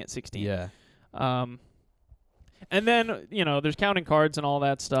 I'm hitting at 16. Yeah. And then, there's counting cards and all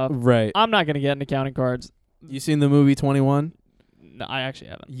that stuff. Right. I'm not going to get into counting cards. You seen the movie 21? No, I actually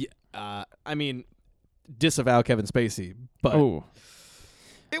haven't. Yeah. I mean, disavow Kevin Spacey, but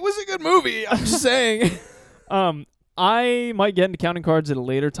it was a good movie. I'm just saying. I might get into counting cards at a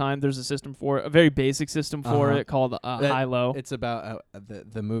later time. There's a system for it, a very basic system for it called high-low. It's about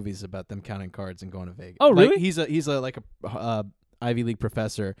the movie's about them counting cards and going to Vegas. Oh, really? He's a Ivy League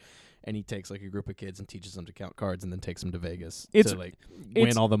professor, and he takes like a group of kids and teaches them to count cards, and then takes them to Vegas to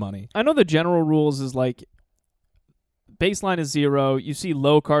win all the money. I know the general rules is like baseline is 0. You see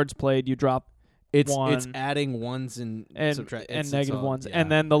low cards played, you drop. It's 1. It's adding ones and subtract and negative ones, yeah. and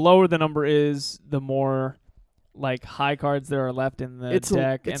then the lower the number is, the more like high cards there are left in the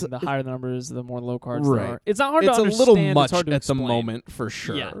deck, and the higher the number is, the more low cards there are. It's not hard to understand. It's a little much at the moment for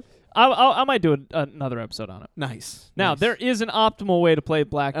sure. Yeah. I might do another episode on it. Nice. Now there is an optimal way to play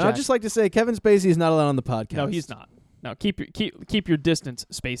blackjack. And I'd just like to say Kevin Spacey is not allowed on the podcast. No, he's not. No, keep your distance,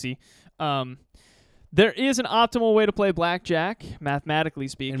 Spacey. There is an optimal way to play blackjack, mathematically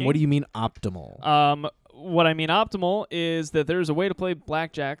speaking. And what do you mean optimal? What I mean optimal is that there's a way to play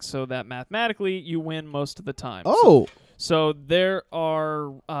blackjack so that mathematically you win most of the time. Oh. So there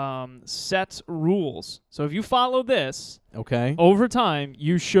are set rules. So if you follow this, over time,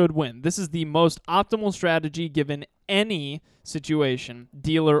 you should win. This is the most optimal strategy given any situation,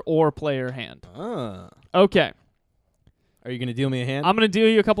 dealer or player hand. Okay. Are you going to deal me a hand? I'm going to deal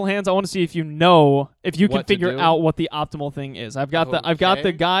you a couple hands. I want to see if you can figure out what the optimal thing is. I've got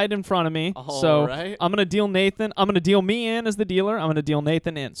the guide in front of me. I'm going to deal Nathan. I'm going to deal me in as the dealer. I'm going to deal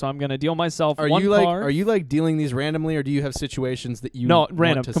Nathan in. So I'm going to deal myself one card. Are you like dealing these randomly, or do you have situations that you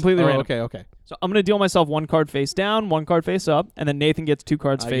random, completely random. Okay. So I'm going to deal myself 1 card face down, 1 card face up, and then Nathan gets 2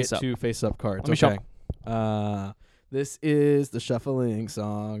 cards face up. 2 face up cards. Let me shuffle. This is the shuffling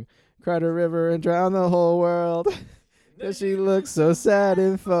song. Cried a river and drowned the whole world. Cause she looks so sad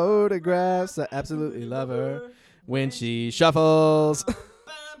in photographs. I absolutely love her when she shuffles. Okay.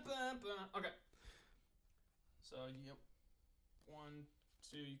 So, 1,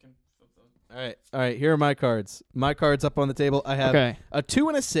 2, you can flip those. All right. Here are my cards. My cards up on the table. I have a 2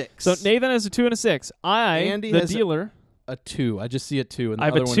 and a 6. So Nathan has a 2 and a 6. Andy the dealer, a 2. I just see a 2, and the I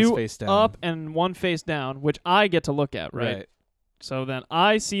have other a one 2 is face down. up and 1 face down, which I get to look at, right? So then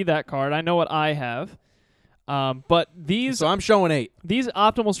I see that card. I know what I have. But so I'm showing 8. These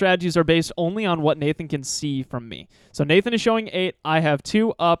optimal strategies are based only on what Nathan can see from me. So Nathan is showing 8. I have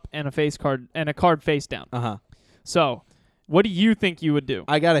 2 up and a face card and a card face down. So, what do you think you would do?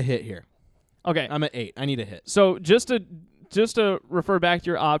 I got a hit here. Okay, I'm at 8. I need a hit. So just just to refer back to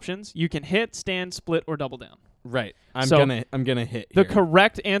your options, you can hit, stand, split, or double down. Right. I'm So, gonna hit. The here.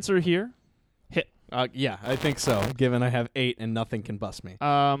 correct answer here, hit. Yeah, I think so. Given I have 8 and nothing can bust me.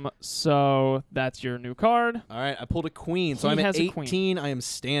 So that's your new card. All right, I pulled a queen, so He I'm at has a queen. 18. I am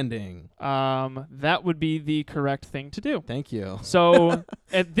standing. That would be the correct thing to do. Thank you. So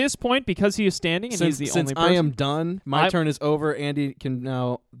at this point, because he is standing and he's the Since only person, I am done, my turn is over. Andy can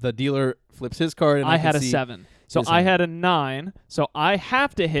now. The dealer flips his card, and I had can a see 7. So his I hand. had a 9. So I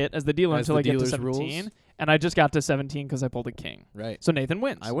have to hit as the dealer As until the I get to dealer's 17. rules. And I just got to 17 because I pulled a king. Right. So Nathan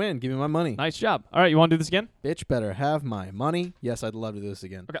wins. I win. Give me my money. Nice job. All right, you want to do this again? Bitch better have my money. Yes, I'd love to do this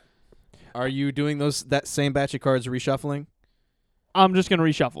again. Okay. Are you doing that same batch of cards reshuffling? I'm just gonna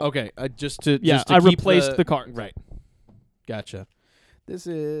reshuffle. Okay, just to Yeah, just to I keep replaced the cards. Right. Gotcha. This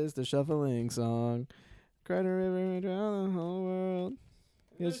is the shuffling song. Cried a river around the whole world.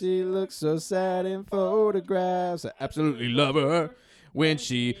 Yes, she looks so sad in photographs. I absolutely love her when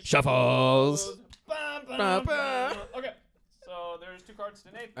she shuffles. Okay. So there's 2 cards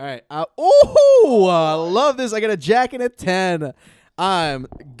to Nathan. All right. I love this. I got a jack and a 10. I'm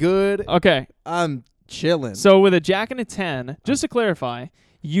good. Okay. I'm chilling. So with a jack and a 10, just to clarify,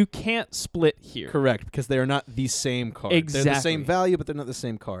 you can't split here. Correct, because they are not the same card. They're the Exactly. same value, but they're not the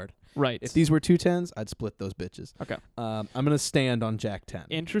same card. Right. If these were 2 10s, I'd split those bitches. Okay. I'm going to stand on jack 10.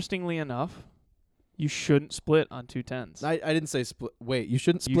 Interestingly enough, you shouldn't split on 2 10s. I didn't say split. Wait, you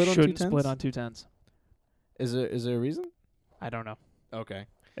shouldn't split You on 2 shouldn't 10s? split on 2 10s. Is there a reason? I don't know. Okay.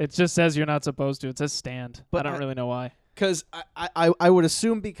 It just says you're not supposed to. It says stand. But I don't really know why. Because I would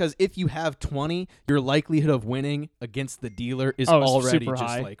assume because if you have 20, your likelihood of winning against the dealer is Oh, it's already super just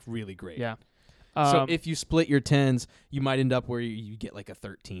high. like really great. Yeah. So if you split your 10s, you might end up where you get like a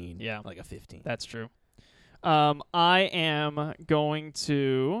 13. Yeah. Like a 15. That's true. I am going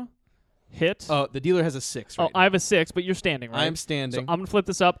to hit. Oh, the dealer has a 6 right now. I have a 6, but you're standing, right? I'm standing. So I'm going to flip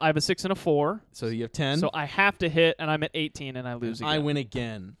this up. I have a 6 and a 4. So you have 10. So I have to hit, and I'm at 18, and I lose again. I win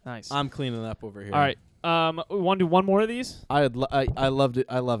again. Nice. I'm cleaning up over here. All right. We want to do one more of these? I loved it.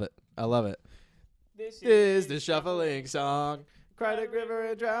 I love it. I love it. This is the shuffling song. Cried a river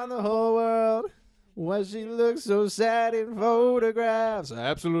and drowned the whole world. Why she looks so sad in photographs. I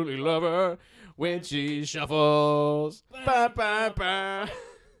absolutely love her when she shuffles. Ba, ba, ba.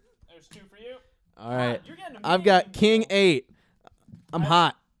 There's 2 for you. All right. You're getting I've got King 8. I'm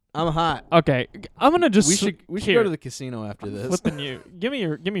hot. Okay. I'm going to just... We should go to the casino after this. Flipping you. Give me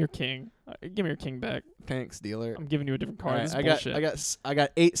your king. Give me your king back. Thanks, dealer. I'm giving you a different All card. right, This is bullshit. I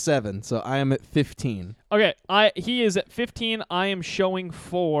got 8-7, so I am at 15. Okay. He is at 15. I am showing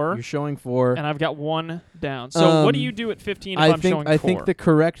 4. You're showing 4. And I've got 1 down. So what do you do at 15 if I'm showing 4?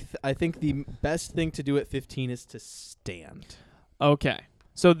 I think the best thing to do at 15 is to stand. Okay.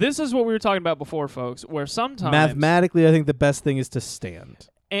 So this is what we were talking about before, folks, where sometimes... Mathematically, I think the best thing is to stand.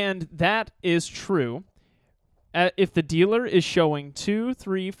 And that is true. If the dealer is showing 2,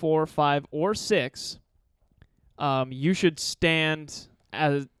 3, 4, 5, or 6, you should stand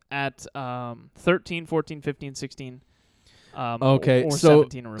at 13, 14, 15, 16, okay, or so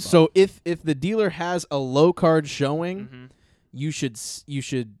 17 or above. So if the dealer has a low card showing, Mhm. you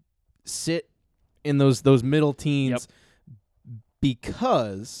should sit in those middle teens,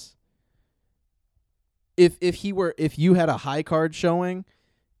 because if you had a high card showing,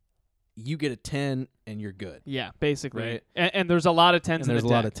 you get a 10 and you're good. Yeah, basically. Right. And there's a lot of 10s And in there's the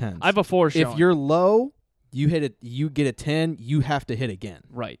a lot deck. of 10s. I have a 4 showing. If you're low, you get a 10, you have to hit again.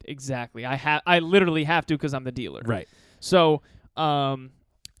 Right, exactly. I literally have to because I'm the dealer. Right. So,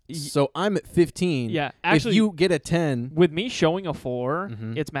 So I'm at 15. yeah, actually, if you get a 10, with me showing a 4,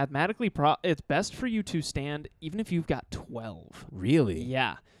 Mhm. it's mathematically it's best for you to stand even if you've got 12. really?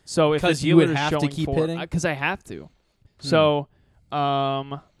 Yeah. So if the 'Cause you dealer would is have to showing keep 4, hitting? because I have to. So,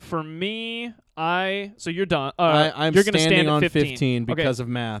 for me, so you're done. I'm you're gonna standing stand at on 15 because of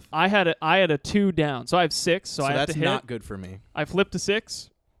math. I had a 2 down, so I have 6. So I have that's to hit. not good for me. I flipped to 6.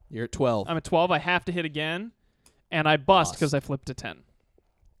 You're at 12. I'm at 12. I have to hit again, and I bust Lost. because I flipped to 10.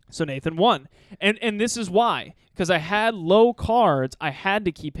 So Nathan won, and this is why, because I had low cards, I had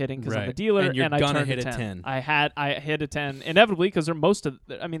to keep hitting because I'm the Right. dealer, And you're I gonna turned hit to a 10. 10. I hit a 10 inevitably because they're most of.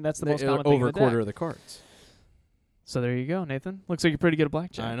 That's the most common thing over in a the quarter deck. of the cards. So there you go, Nathan. Looks like you're pretty good at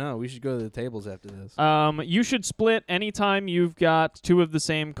blackjack. I know. We should go to the tables after this. You should split anytime you've got 2 of the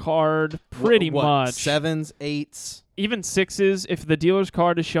same card, pretty What, much. 7s, 8s. Even 6s. If the dealer's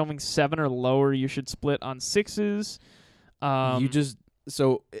card is showing 7 or lower, you should split on 6s.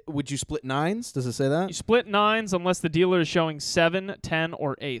 Would you split 9s? Does it say that? You split 9s unless the dealer is showing 7, 10,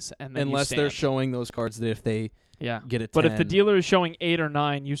 or ace, and then Unless you they're stand. showing those cards that if they Yeah. get a 10. But if the dealer is showing 8 or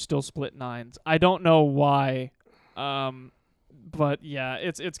 9, you still split 9s. I don't know why But yeah,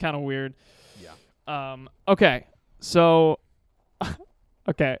 it's kind of weird. Yeah. Okay. So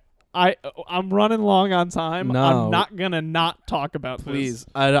okay. I'm running long on time. No. I'm not going to not talk about Please.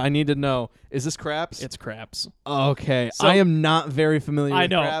 this. I need to know. Is this craps? It's craps. Okay. So- I am not very familiar I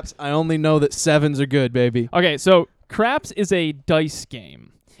with know. craps. I only know that 7s are good, baby. Okay, so craps is a dice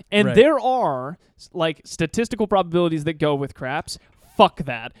game. And Right. there are like statistical probabilities that go with craps. Fuck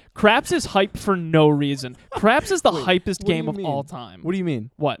that. Craps is hype for no reason. Craps is the hypest what do game you of mean? all time. What do you mean?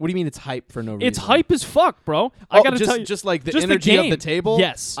 What? What do you mean it's hype for no reason? It's hype as fuck, bro. I gotta just, tell you. just like the just the energy of the game. table?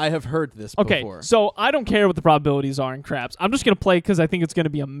 Yes. I have heard this Okay, before. so I don't care what the probabilities are in craps. I'm just gonna play because I think it's gonna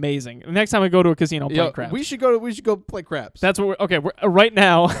be amazing. The next time I go to a casino, I'll play Yo, craps. we should go play craps. That's what we're okay. We're right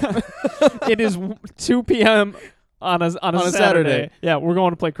now. It is 2 p.m. on a Saturday. Yeah, we're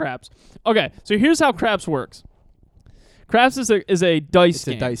going to play craps. Okay, so here's how craps works. Craps is a dice it's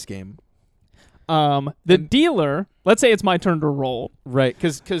game. a dice game. The dealer. Let's say it's my turn to roll. Right,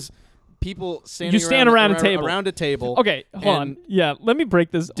 because people standing You stand around a table. Around a table. Okay, hold on. And Yeah, let me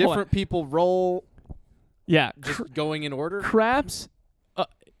break this. Hold on. Different people roll Yeah, just going in order. craps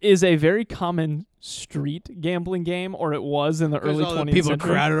is a very common street gambling game, or it was in the early 20th people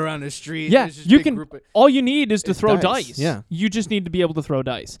century. crowded around the street. Yeah, There's just you big can. group of- All you need is to It's throw dice, dice. yeah. You just need to be able to throw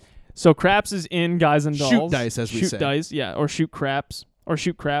dice. So craps is in Guys and Dolls. Shoot dice, as we shoot say. dice, yeah, or shoot craps, or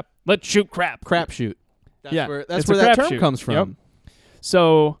shoot crap. Let's shoot crap. crap shoot. That's Yeah, where, that's it's a where that crap term shoot. comes from. Yep.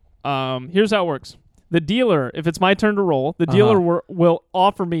 So here's how it works. The dealer, if it's my turn to roll, the dealer will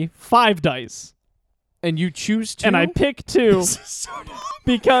offer me 5 dice, And you choose to. and I pick 2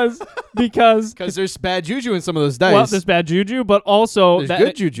 because there's bad juju in some of those dice. well, there's bad juju, but also There's that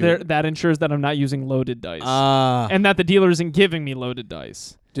good juju. that ensures that I'm not using loaded dice, Ah. and that the dealer isn't giving me loaded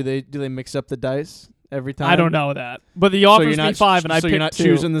dice. do they mix up the dice every time? I don't know that, but the So offers you're not me 5, and I so pick you're not 2.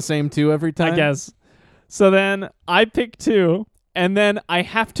 choosing the same 2 every time. I guess. So then I pick 2, and then I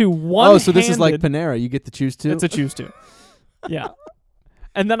have to one. Oh, so this is like Panera. You get to choose 2. It's a choose 2. Yeah.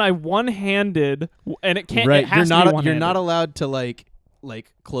 And then I one-handed, and it can't. right. It has You're to be not. one-handed. You're not allowed to like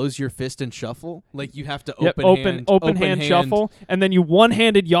close your fist and shuffle. Like you have to Yep, open hand shuffle, and then you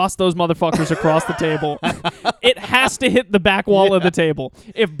one-handed yoss those motherfuckers across the table. It has to hit the back wall of the table.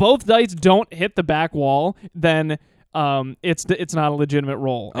 If both dice don't hit the back wall, then it's not a legitimate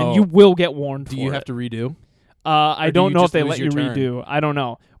roll, and Oh. you will get warned for Do you it. have to redo? I do don't you know if just they lose let you your turn? redo. I don't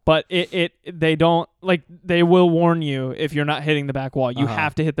know. But they don't, like, they will warn you if you're not hitting the back wall. You Uh-huh.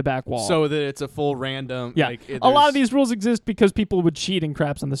 have to hit the back wall. So that it's a full random. yeah, Like, a lot of there's- these rules exist because people would cheat in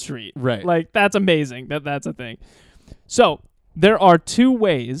craps on the street. Right. Like, that's amazing. That's a thing. So there are 2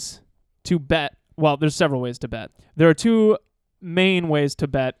 ways to bet. Well, there's several ways to bet. There are 2 main ways to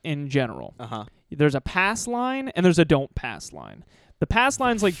bet in general. There's a pass line and there's a don't pass line. The pass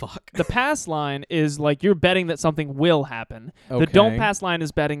line's like the pass line is like you're betting that something will happen. The don't Okay. pass line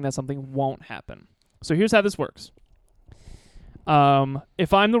is betting that something won't happen. So here's how this works.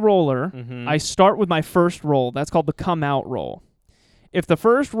 If I'm the roller, I start with my first roll. That's called the come out roll. If the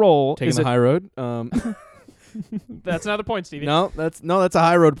first roll Taking is the high road. that's another point, Stevie. No, that's a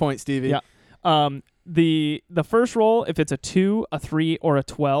high road point, Stevie. Yeah. The first roll, if it's a 2, a 3, or a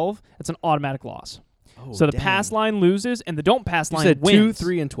 12, it's an automatic loss. Oh, So the dang. pass line loses, and the don't pass You line said wins. 2,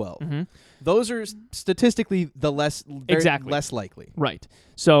 3, and 12. Mhm. Those are statistically the Exactly. less likely. Right.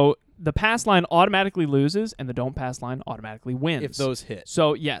 So the pass line automatically loses, and the don't pass line automatically wins. If those hit,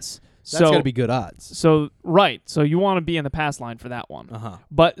 So yes. that's got to be good odds. So right. So you want to be in the pass line for that one.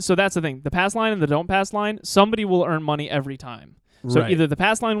 But so that's the thing. The pass line and the don't pass line, somebody will earn money every time. So Right. either the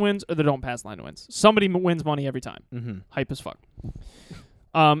pass line wins or the don't pass line wins. Somebody wins money every time. Mm-hmm. Hype as fuck.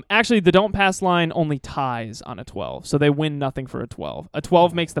 Actually, the don't pass line only ties on a 12, so they win nothing for a 12. A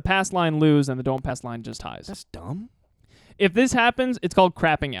 12 makes the pass line lose, and the don't pass line just ties. That's dumb. If this happens, it's called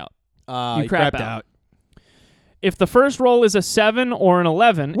crapping out. You crap crapped out. If the first roll is a 7 or an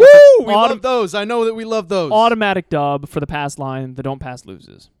 11, Woo! it's We love those. I know that we love those. automatic dub for the pass line. The don't pass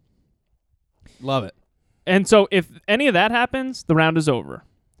loses. Love it. And so if any of that happens, the round is over.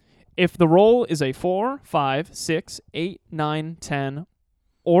 If the roll is a 4, 5, 6, 8, 9, 10,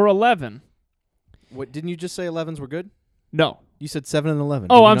 or 11, What didn't you just say? 11s were good. no. You said 7 and 11.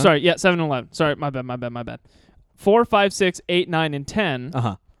 Oh, did you I'm not? sorry. Yeah, 7 and 11. Sorry, my bad. 4, 5, 6, 8, 9, and 10.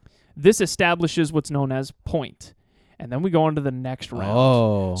 This establishes what's known as point. And then we go on to the next round.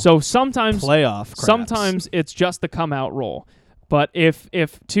 Oh. So sometimes playoff. Craps. sometimes it's just the come out roll. But if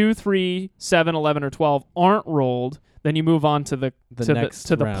 2, 3, 7, 11, or 12 aren't rolled, then you move on to the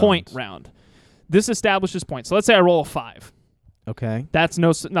next point round. This establishes points. So let's say I roll a 5. Okay. That's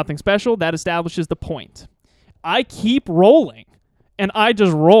nothing special. That establishes the point. I keep rolling, and I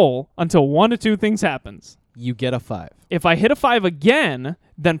just roll until 1 of 2 things happens. you get a 5. If I hit a 5 again,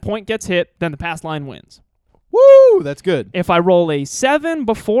 then point gets hit, then the pass line wins. Woo! That's good. If I roll a 7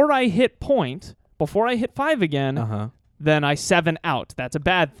 before I hit point, before I hit 5 again, then I 7 out. That's a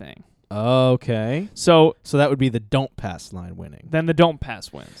bad thing. Okay. So that would be the don't pass line winning. Then the don't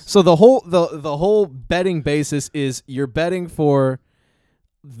pass wins. So the whole betting basis is you're betting for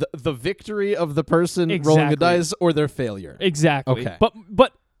the victory of the person rolling the dice or their failure. Exactly. Okay.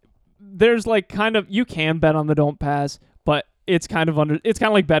 But there's like kind of, you can bet on the don't pass, but it's kind of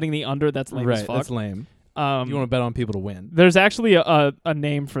like betting the under. That's lame as fuck. That's lame. You want to bet on people to win. There's actually a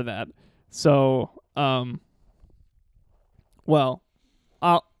name for that. So well,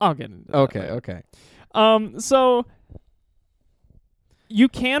 I'll get into that. Okay. So you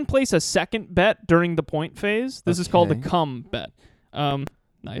can place a second bet during the point phase. This is called the come bet.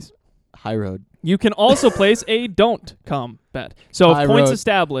 Nice. High road. You can also place a don't come bet. So if points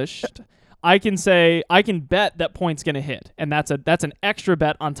established, I can bet that point's going to hit, and that's an extra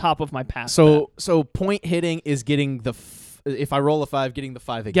bet on top of my pass bet. So point hitting is getting if I roll a 5, getting the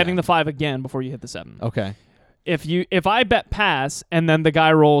 5 again. Getting the 5 again before you hit the 7. Okay. If I bet pass and then the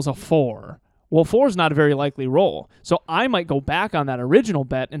guy rolls a 4, well, 4 is not a very likely roll. So I might go back on that original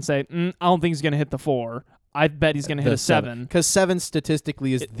bet and say, I don't think he's going to hit the 4. I bet he's going to hit a 7. Because 7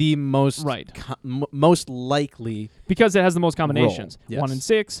 statistically is the most most likely. Because it has the most combinations. Roll. Yes. 1 and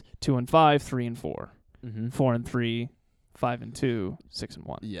 6, 2 and 5, 3 and 4. Mm-hmm. 4 and 3, 5 and 2, 6 and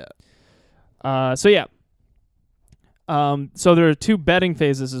 1. Yeah. So yeah. So there are 2 betting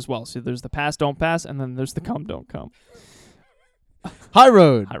phases as well. So there's the pass, don't pass, and then there's the come, don't come. High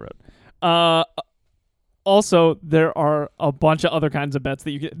road. Also, there are a bunch of other kinds of bets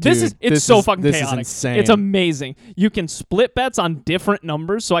that you get. Dude, it's so fucking chaotic. This is insane. It's amazing. You can split bets on different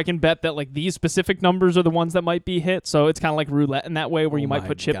numbers, so I can bet that like these specific numbers are the ones that might be hit. So it's kind of like roulette in that way, where you might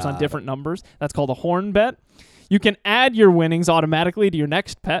put chips on different numbers. That's called a horn bet. You can add your winnings automatically to your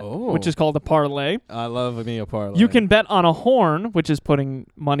next bet, which is called a parlay. I love me a parlay. You can bet on a horn, which is putting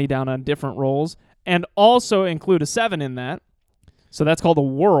money down on different rolls, and also include a 7 in that. So that's called a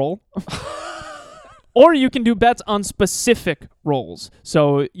whirl. Or you can do bets on specific rolls.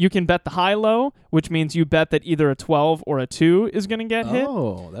 So you can bet the high-low, which means you bet that either a 12 or a 2 is going to get hit.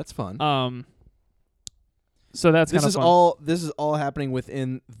 Oh, that's fun. So that's kind of fun. This is all happening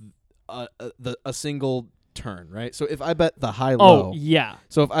within a single turn, right? So if I bet the high-low. Oh, yeah.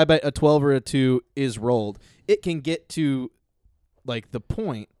 So if I bet a 12 or a 2 is rolled, it can get to like the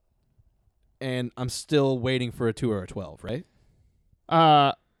point, and I'm still waiting for a 2 or a 12, right?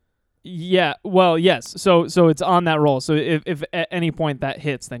 Yeah, well, yes. So it's on that roll. So if at any point that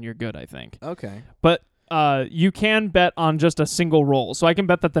hits, then you're good, I think. Okay. But you can bet on just a single roll. So I can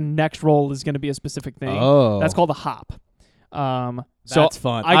bet that the next roll is going to be a specific thing. Oh. That's called a hop. That's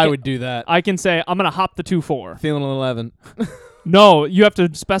fun. I would do that. I can say, I'm going to hop the 2-4. Feeling an 11. No, you have to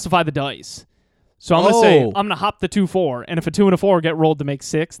specify the dice. So I'm going to say, I'm going to hop the 2-4. And if a 2 and a 4 get rolled to make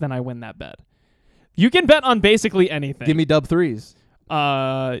 6, then I win that bet. You can bet on basically anything. Give me dub 3s.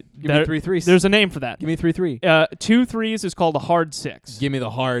 Give me 3 3s. There's a name for that. Give me 3 3. 2 3s is called a hard 6. Give me the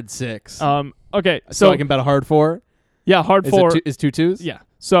hard 6. Okay. So I can bet a hard 4? Yeah, hard 4. Is 2 2s? Yeah.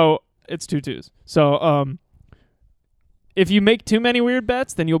 So it's 2 2s. So if you make too many weird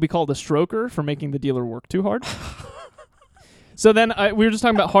bets, then you'll be called a stroker for making the dealer work too hard. So then we were just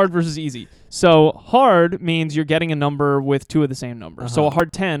talking about hard versus easy. So hard means you're getting a number with 2 of the same number. So a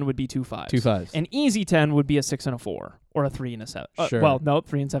hard 10 would be 2 5s. 2 5s. An easy 10 would be a 6 and a 4, or a 3 and a 7. Sure. Well, no,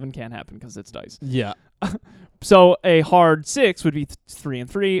 3 and 7 can't happen because it's dice. Yeah. So a hard 6 would be 3 and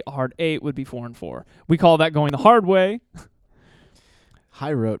 3. A hard 8 would be 4 and 4. We call that going the hard way.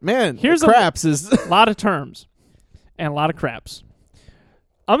 High road. Man, here's craps is a lot of terms and a lot of craps.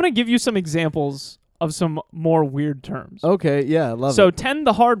 I'm going to give you some examples of some more weird terms. Okay, yeah, I love it. So 10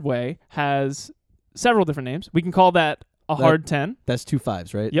 the hard way has several different names. We can call that a hard 10. That's 2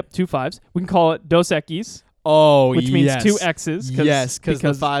 5s, right? Yep, 2 5s. We can call it dos Equis. Oh, which means 2 X's. Yes, because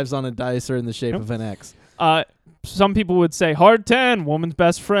the 5s on a dice are in the shape of an X. Some people would say hard 10, woman's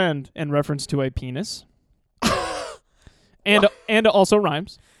best friend, in reference to a penis. and it also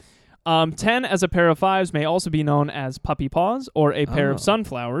rhymes. 10 as a pair of 5s may also be known as puppy paws, or a pair of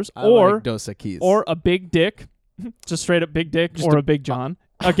sunflowers, or like Dos Equis. Or a big dick, just straight up big dick, or a big John.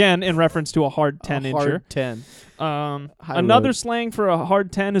 Again, in reference to a hard 10-incher. Hard 10. Another slang for a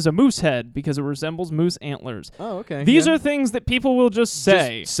hard 10 is a moose head, because it resembles moose antlers. Oh, okay. These are things that people will just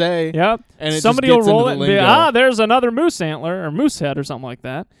say. Yep. And somebody will roll it and be, there's another moose antler, or moose head, or something like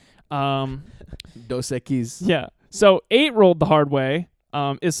that. Dos Equis. Yeah. So 8 rolled the hard way.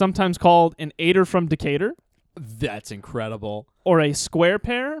 Is sometimes called an 8er from Decatur. That's incredible. Or a square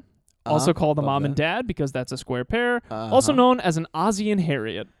pair, Also called a love mom and that. dad because that's a square pair. Also known as an Ozzy and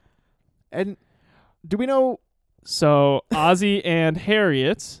Harriet. And do we know So Ozzy and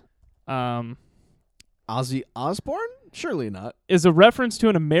Harriet Ozzy Osbourne? Surely not. is a reference to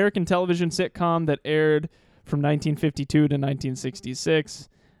an American television sitcom that aired from 1952 to 1966.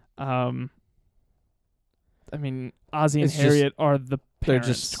 I mean, Ozzy and It's just- Harriet are the parents. They're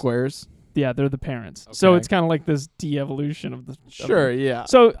just squares. Yeah, they're the parents. So Okay. it's kind of like this de-evolution of the. Sure, yeah.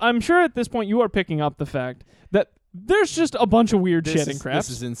 So I'm sure at this point you are picking up the fact that there's just a bunch of weird This shit in is, craps.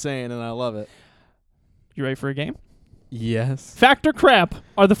 this is insane, and I love it. You ready for a game? Yes. Fact or crap?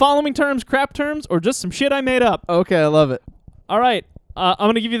 Are the following terms crap terms or just some shit I made up? Okay, I love it. All right. I'm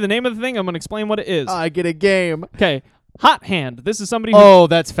going to give you the name of the thing. I'm going to explain what it is. I get a game. Okay. Hot hand. This is somebody who, Oh,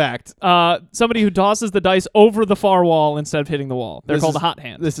 that's fact. somebody who tosses the dice over the far wall instead of hitting the wall. They're This called is- a hot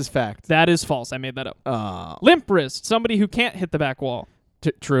hand. This is fact. That is false. I made that up. Oh, Limp wrist. Somebody who can't hit the back wall.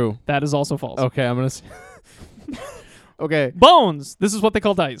 true. That is also false. Okay, I'm gonna. Okay, Bones. This is what they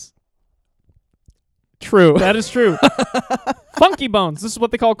call dice. true. That is true. Funky bones. This is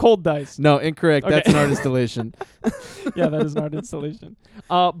what they call cold dice. No, incorrect. Okay. That's an art installation. Yeah, that is an art installation.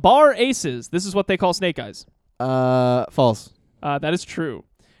 Bar aces. This is what they call snake eyes. False. That is true.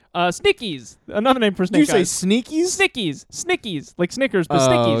 Snickies. Another name for Did you snake eyes. say sneakies? Snickies. Snickies. Like Snickers, but Oh,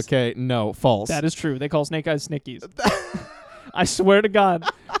 Snickies. okay. No, false. That is true. They call snake eyes Snickies. I swear to God.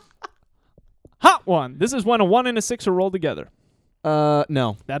 Hot one. This is when a 1 and a 6 are rolled together.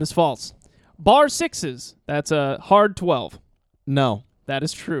 No. That is false. Bar sixes. That's a hard 12. No. That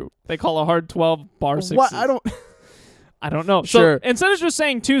is true. They call a hard 12 bar sixes. What? I don't. I don't know. Sure. So instead of just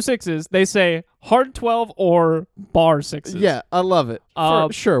saying 2 6s, they say hard 12 or bar 6s. Yeah, I love it.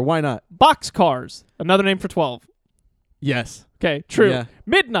 Sure, why not? Box cars. Another name for 12. Yes. Okay, true. Yeah.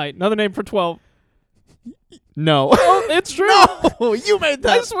 Midnight. Another name for 12. No. Oh, it's true. No, you made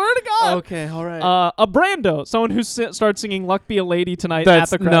I that. swear to God. Okay, all right. A Brando, someone who starts singing "Luck Be a Lady" tonight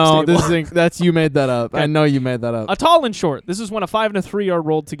That's at the craps table. this is that's you made that up. Okay. I know you made that up. A tall and short. This is when a 5 and a 3 are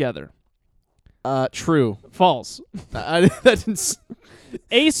rolled together. True. False. That didn't.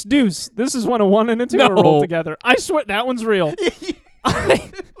 Ace deuce. This is when a 1 and a 2 are No. rolled together. I swear that one's real.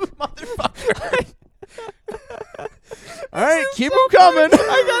 Motherfucker. All right, keep them coming.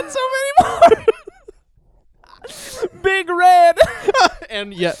 I got so many more. Big red.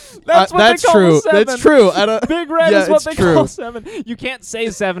 And yeah, That's what that's they call true. a 7. That's true. I don't. Big red Yeah, is what it's they true. call 7. You can't say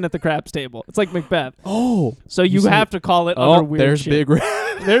 7 at the craps table. It's like Macbeth. Oh, So you said have to call it other weird there's shit. big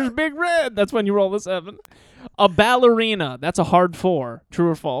red. There's big red. That's when you roll a 7. A ballerina. That's a hard 4. True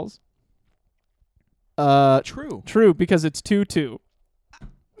or false? True. True, because it's 2-2.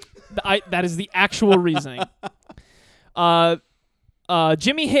 That is the actual reasoning.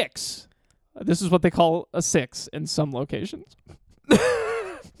 Jimmy Hicks. This is what they call a 6 in some locations.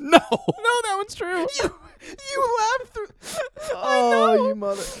 No. No, that one's true. You laughed through. Oh, you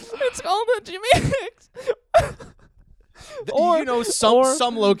mother. It's called a Jimmy Hicks. Or- you know, or-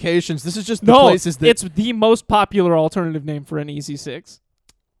 some locations. This is just the No, places that. it's the most popular alternative name for an easy 6.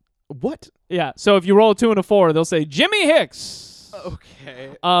 What? Yeah, so if you roll a 2 and a 4, they'll say Jimmy Hicks.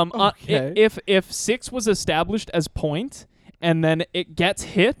 Okay. Okay. If 6 was established as point and then it gets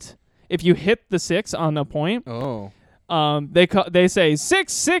hit, if you hit the 6 on a point, Oh. they say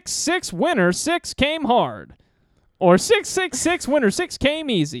 6-6-6 winner, 6 came hard, or 6-6-6 winner, 6 came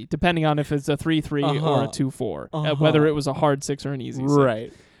easy, depending on if it's a 3-3 or a 2-4, whether it was a hard 6 or an easy 6.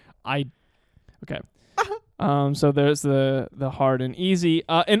 Right. Okay. So there's the hard and easy,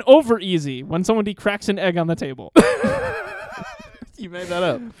 and over easy when somebody cracks an egg on the table. You made that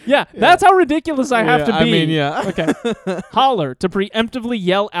up. Yeah, that's how ridiculous I have to be. I mean, yeah. Okay. Holler, to preemptively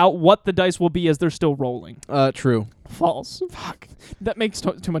yell out what the dice will be as they're still rolling. True. False. Fuck. That makes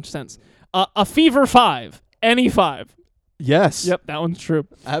too much sense. A fever 5. Any 5. Yes. Yep, that one's true.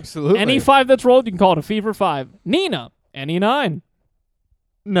 Absolutely. Any 5 that's rolled, you can call it a fever 5. Nina. Any 9.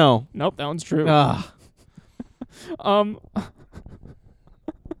 No. Nope, that one's true. Ah.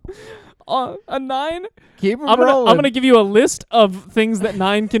 A 9. Keep them I'm rolling. gonna give you a list of things that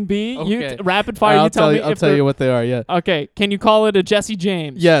 9 can be. Okay. Rapid fire. I'll you tell me. I'll if tell they're- you what they are. Yeah. Okay. Can you call it a Jesse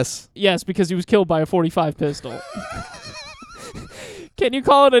James? Yes. Yes, because he was killed by a .45 pistol. Can you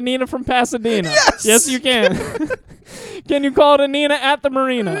call it a Nina from Pasadena? Yes! Yes, you can. Can you call it a Nina at the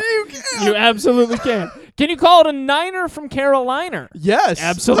marina? You can. You absolutely can. Can you call it a Niner from Carolina? Yes.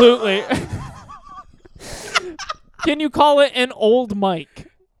 Absolutely. Can you call it an old Mike?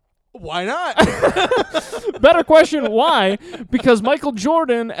 Why not? Better question, why? Because Michael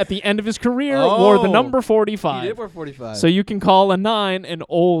Jordan, at the end of his career, wore the number He 45. did wear 45. So you can call a 9 an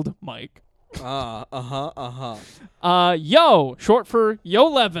old Mike. Yo, short for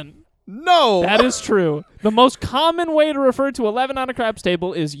Yo-11. No. That is true. The most common way to refer to 11 on a craps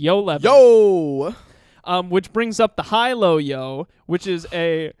table is yo-11. Yo. Which brings up the high-low yo, which is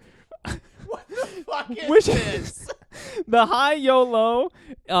a... What the fuck is Which- this? The high yo-low,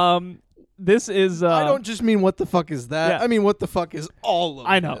 this is... I don't just mean what the fuck is that. Yeah. I mean what the fuck is all of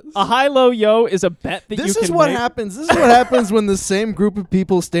I know. this. A high-low yo is a bet that This you is can what make. happens. This is what happens when the same group of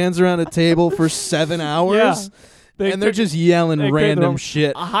people stands around a table for 7 hours. Yeah. They And they're could- just yelling they create their random own-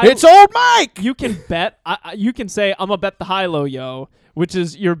 shit. A high- It's old Mike. You can bet. You can say, I'm going to bet the high-low yo, which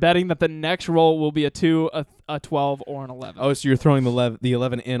is you're betting that the next roll will be a 2, a 12, or an 11. Oh, so you're throwing the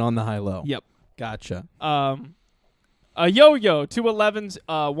 11 in on the high low. Yep. Gotcha. A yo-yo, 2 11s,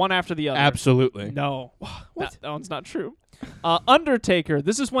 one after the other. Absolutely. No. What? That one's not true. Undertaker,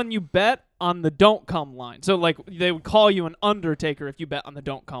 this is when you bet on the don't come line. So, like, they would call you an undertaker if you bet on the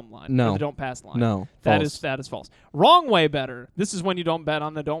don't come line. No. Or the don't pass line. No. That is false. Wrong way better. This is when you don't bet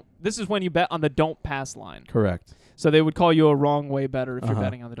on the don't. This is when you bet on the don't pass line. Correct. So they would call you a wrong way better if you're Uh-huh.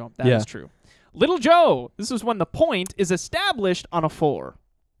 betting on the don't. That is Yeah. true. Little Joe, this is when the point is established on a 4.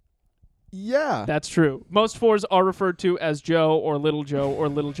 Yeah. That's true. Most 4s are referred to as Joe or Little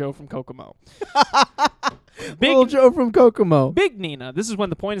Joe from Kokomo. Little Joe from Kokomo. Big Nina, this is when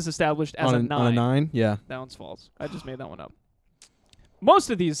the point is established as on a 9. On a 9? Yeah. That one's false. I just made that one up. Most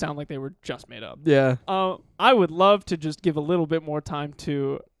of these sound like they were just made up. Yeah. I would love to just give a little bit more time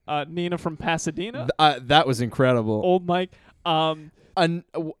to Nina from Pasadena. That was incredible. Old Mike.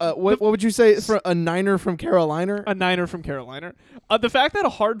 What would you say for a niner from Carolina? A 9er from Carolina. The fact that a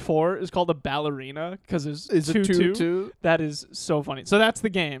hard 4 is called a ballerina because it's Is it 2-2. 2-2? That is so funny. So that's the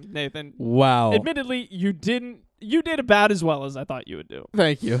game, Nathan. Wow. Admittedly, you did about as well as I thought you would do.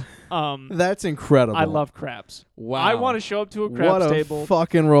 Thank you. Um, That's incredible. I love craps. Wow. I want to show up to a craps what a table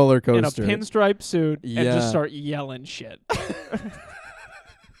fucking roller in a coaster. pinstripe suit and Yeah. just start yelling shit.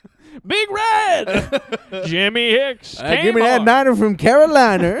 Big Red, Jimmy Hicks. Give me that Kmart. niner from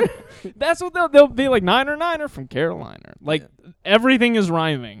Carolina. That's what they'll be like. Niner from Carolina. Like everything is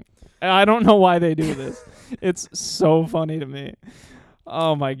rhyming. I don't know why they do this. It's so funny to me.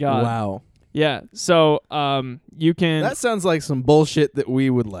 Oh my god. Wow. Yeah. So you can. That sounds like some bullshit that we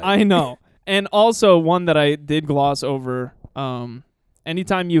would like. I know. And also one that I did gloss over.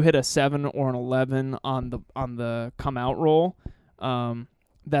 Anytime you hit a 7 or an 11 on the come out roll,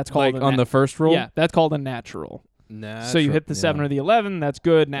 that's called like on the first roll? Yeah, that's called a natural. Natural. So you hit the 7 or the 11, that's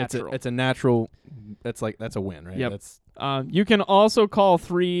good. It's Natural. a natural. That's a win, right? Yep. That's You can also call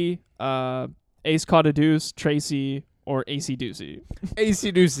 3 Ace Caught a Deuce, Tracy, or AC Deucey.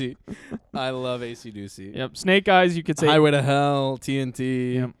 AC Deucey. I love AC Deucey. Yep. Snake Eyes, you could say. Highway to Hell,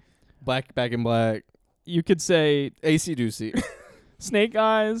 TNT, Yep. Back in Black, You could say AC Deucey. Snake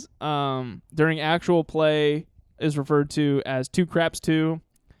Eyes during actual play is referred to as 2 craps 2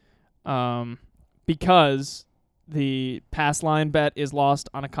 because the pass line bet is lost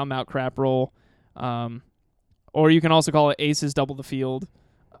on a come out crap roll. Or you can also call it aces double the field.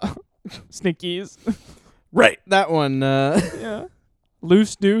 Snickies. Right. That one. Yeah.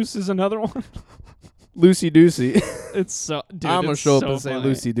 Loose deuce is another one. Loosey Deucey. It's so dude, I'm gonna it's show so up and say funny.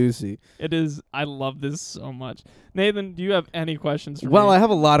 Loosey Deucey. It is. I love this so much. Nathan, do you have any questions for Well, me? I have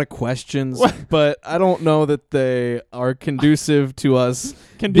a lot of questions, but I don't know that they are conducive to us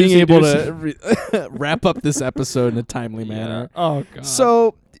being able to wrap up this episode in a timely manner. Oh god.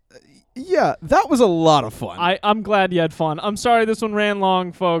 So, yeah, that was a lot of fun. I'm glad you had fun. I'm sorry this one ran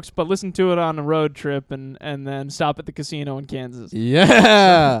long, folks, but listen to it on a road trip and then stop at the casino in Kansas.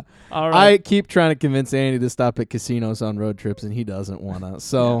 Yeah. All right. I keep trying to convince Andy to stop at casinos on road trips, and he doesn't want to.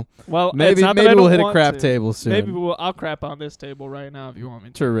 So Well, it's maybe not that I we'll don't hit a want crap to. table soon. Maybe I'll crap on this table right now if you want me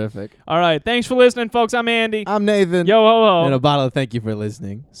to. Terrific. All right. Thanks for listening, folks. I'm Andy. I'm Nathan. Yo ho ho. And Abala, thank you for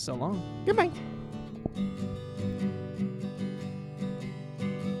listening. So long. Goodbye.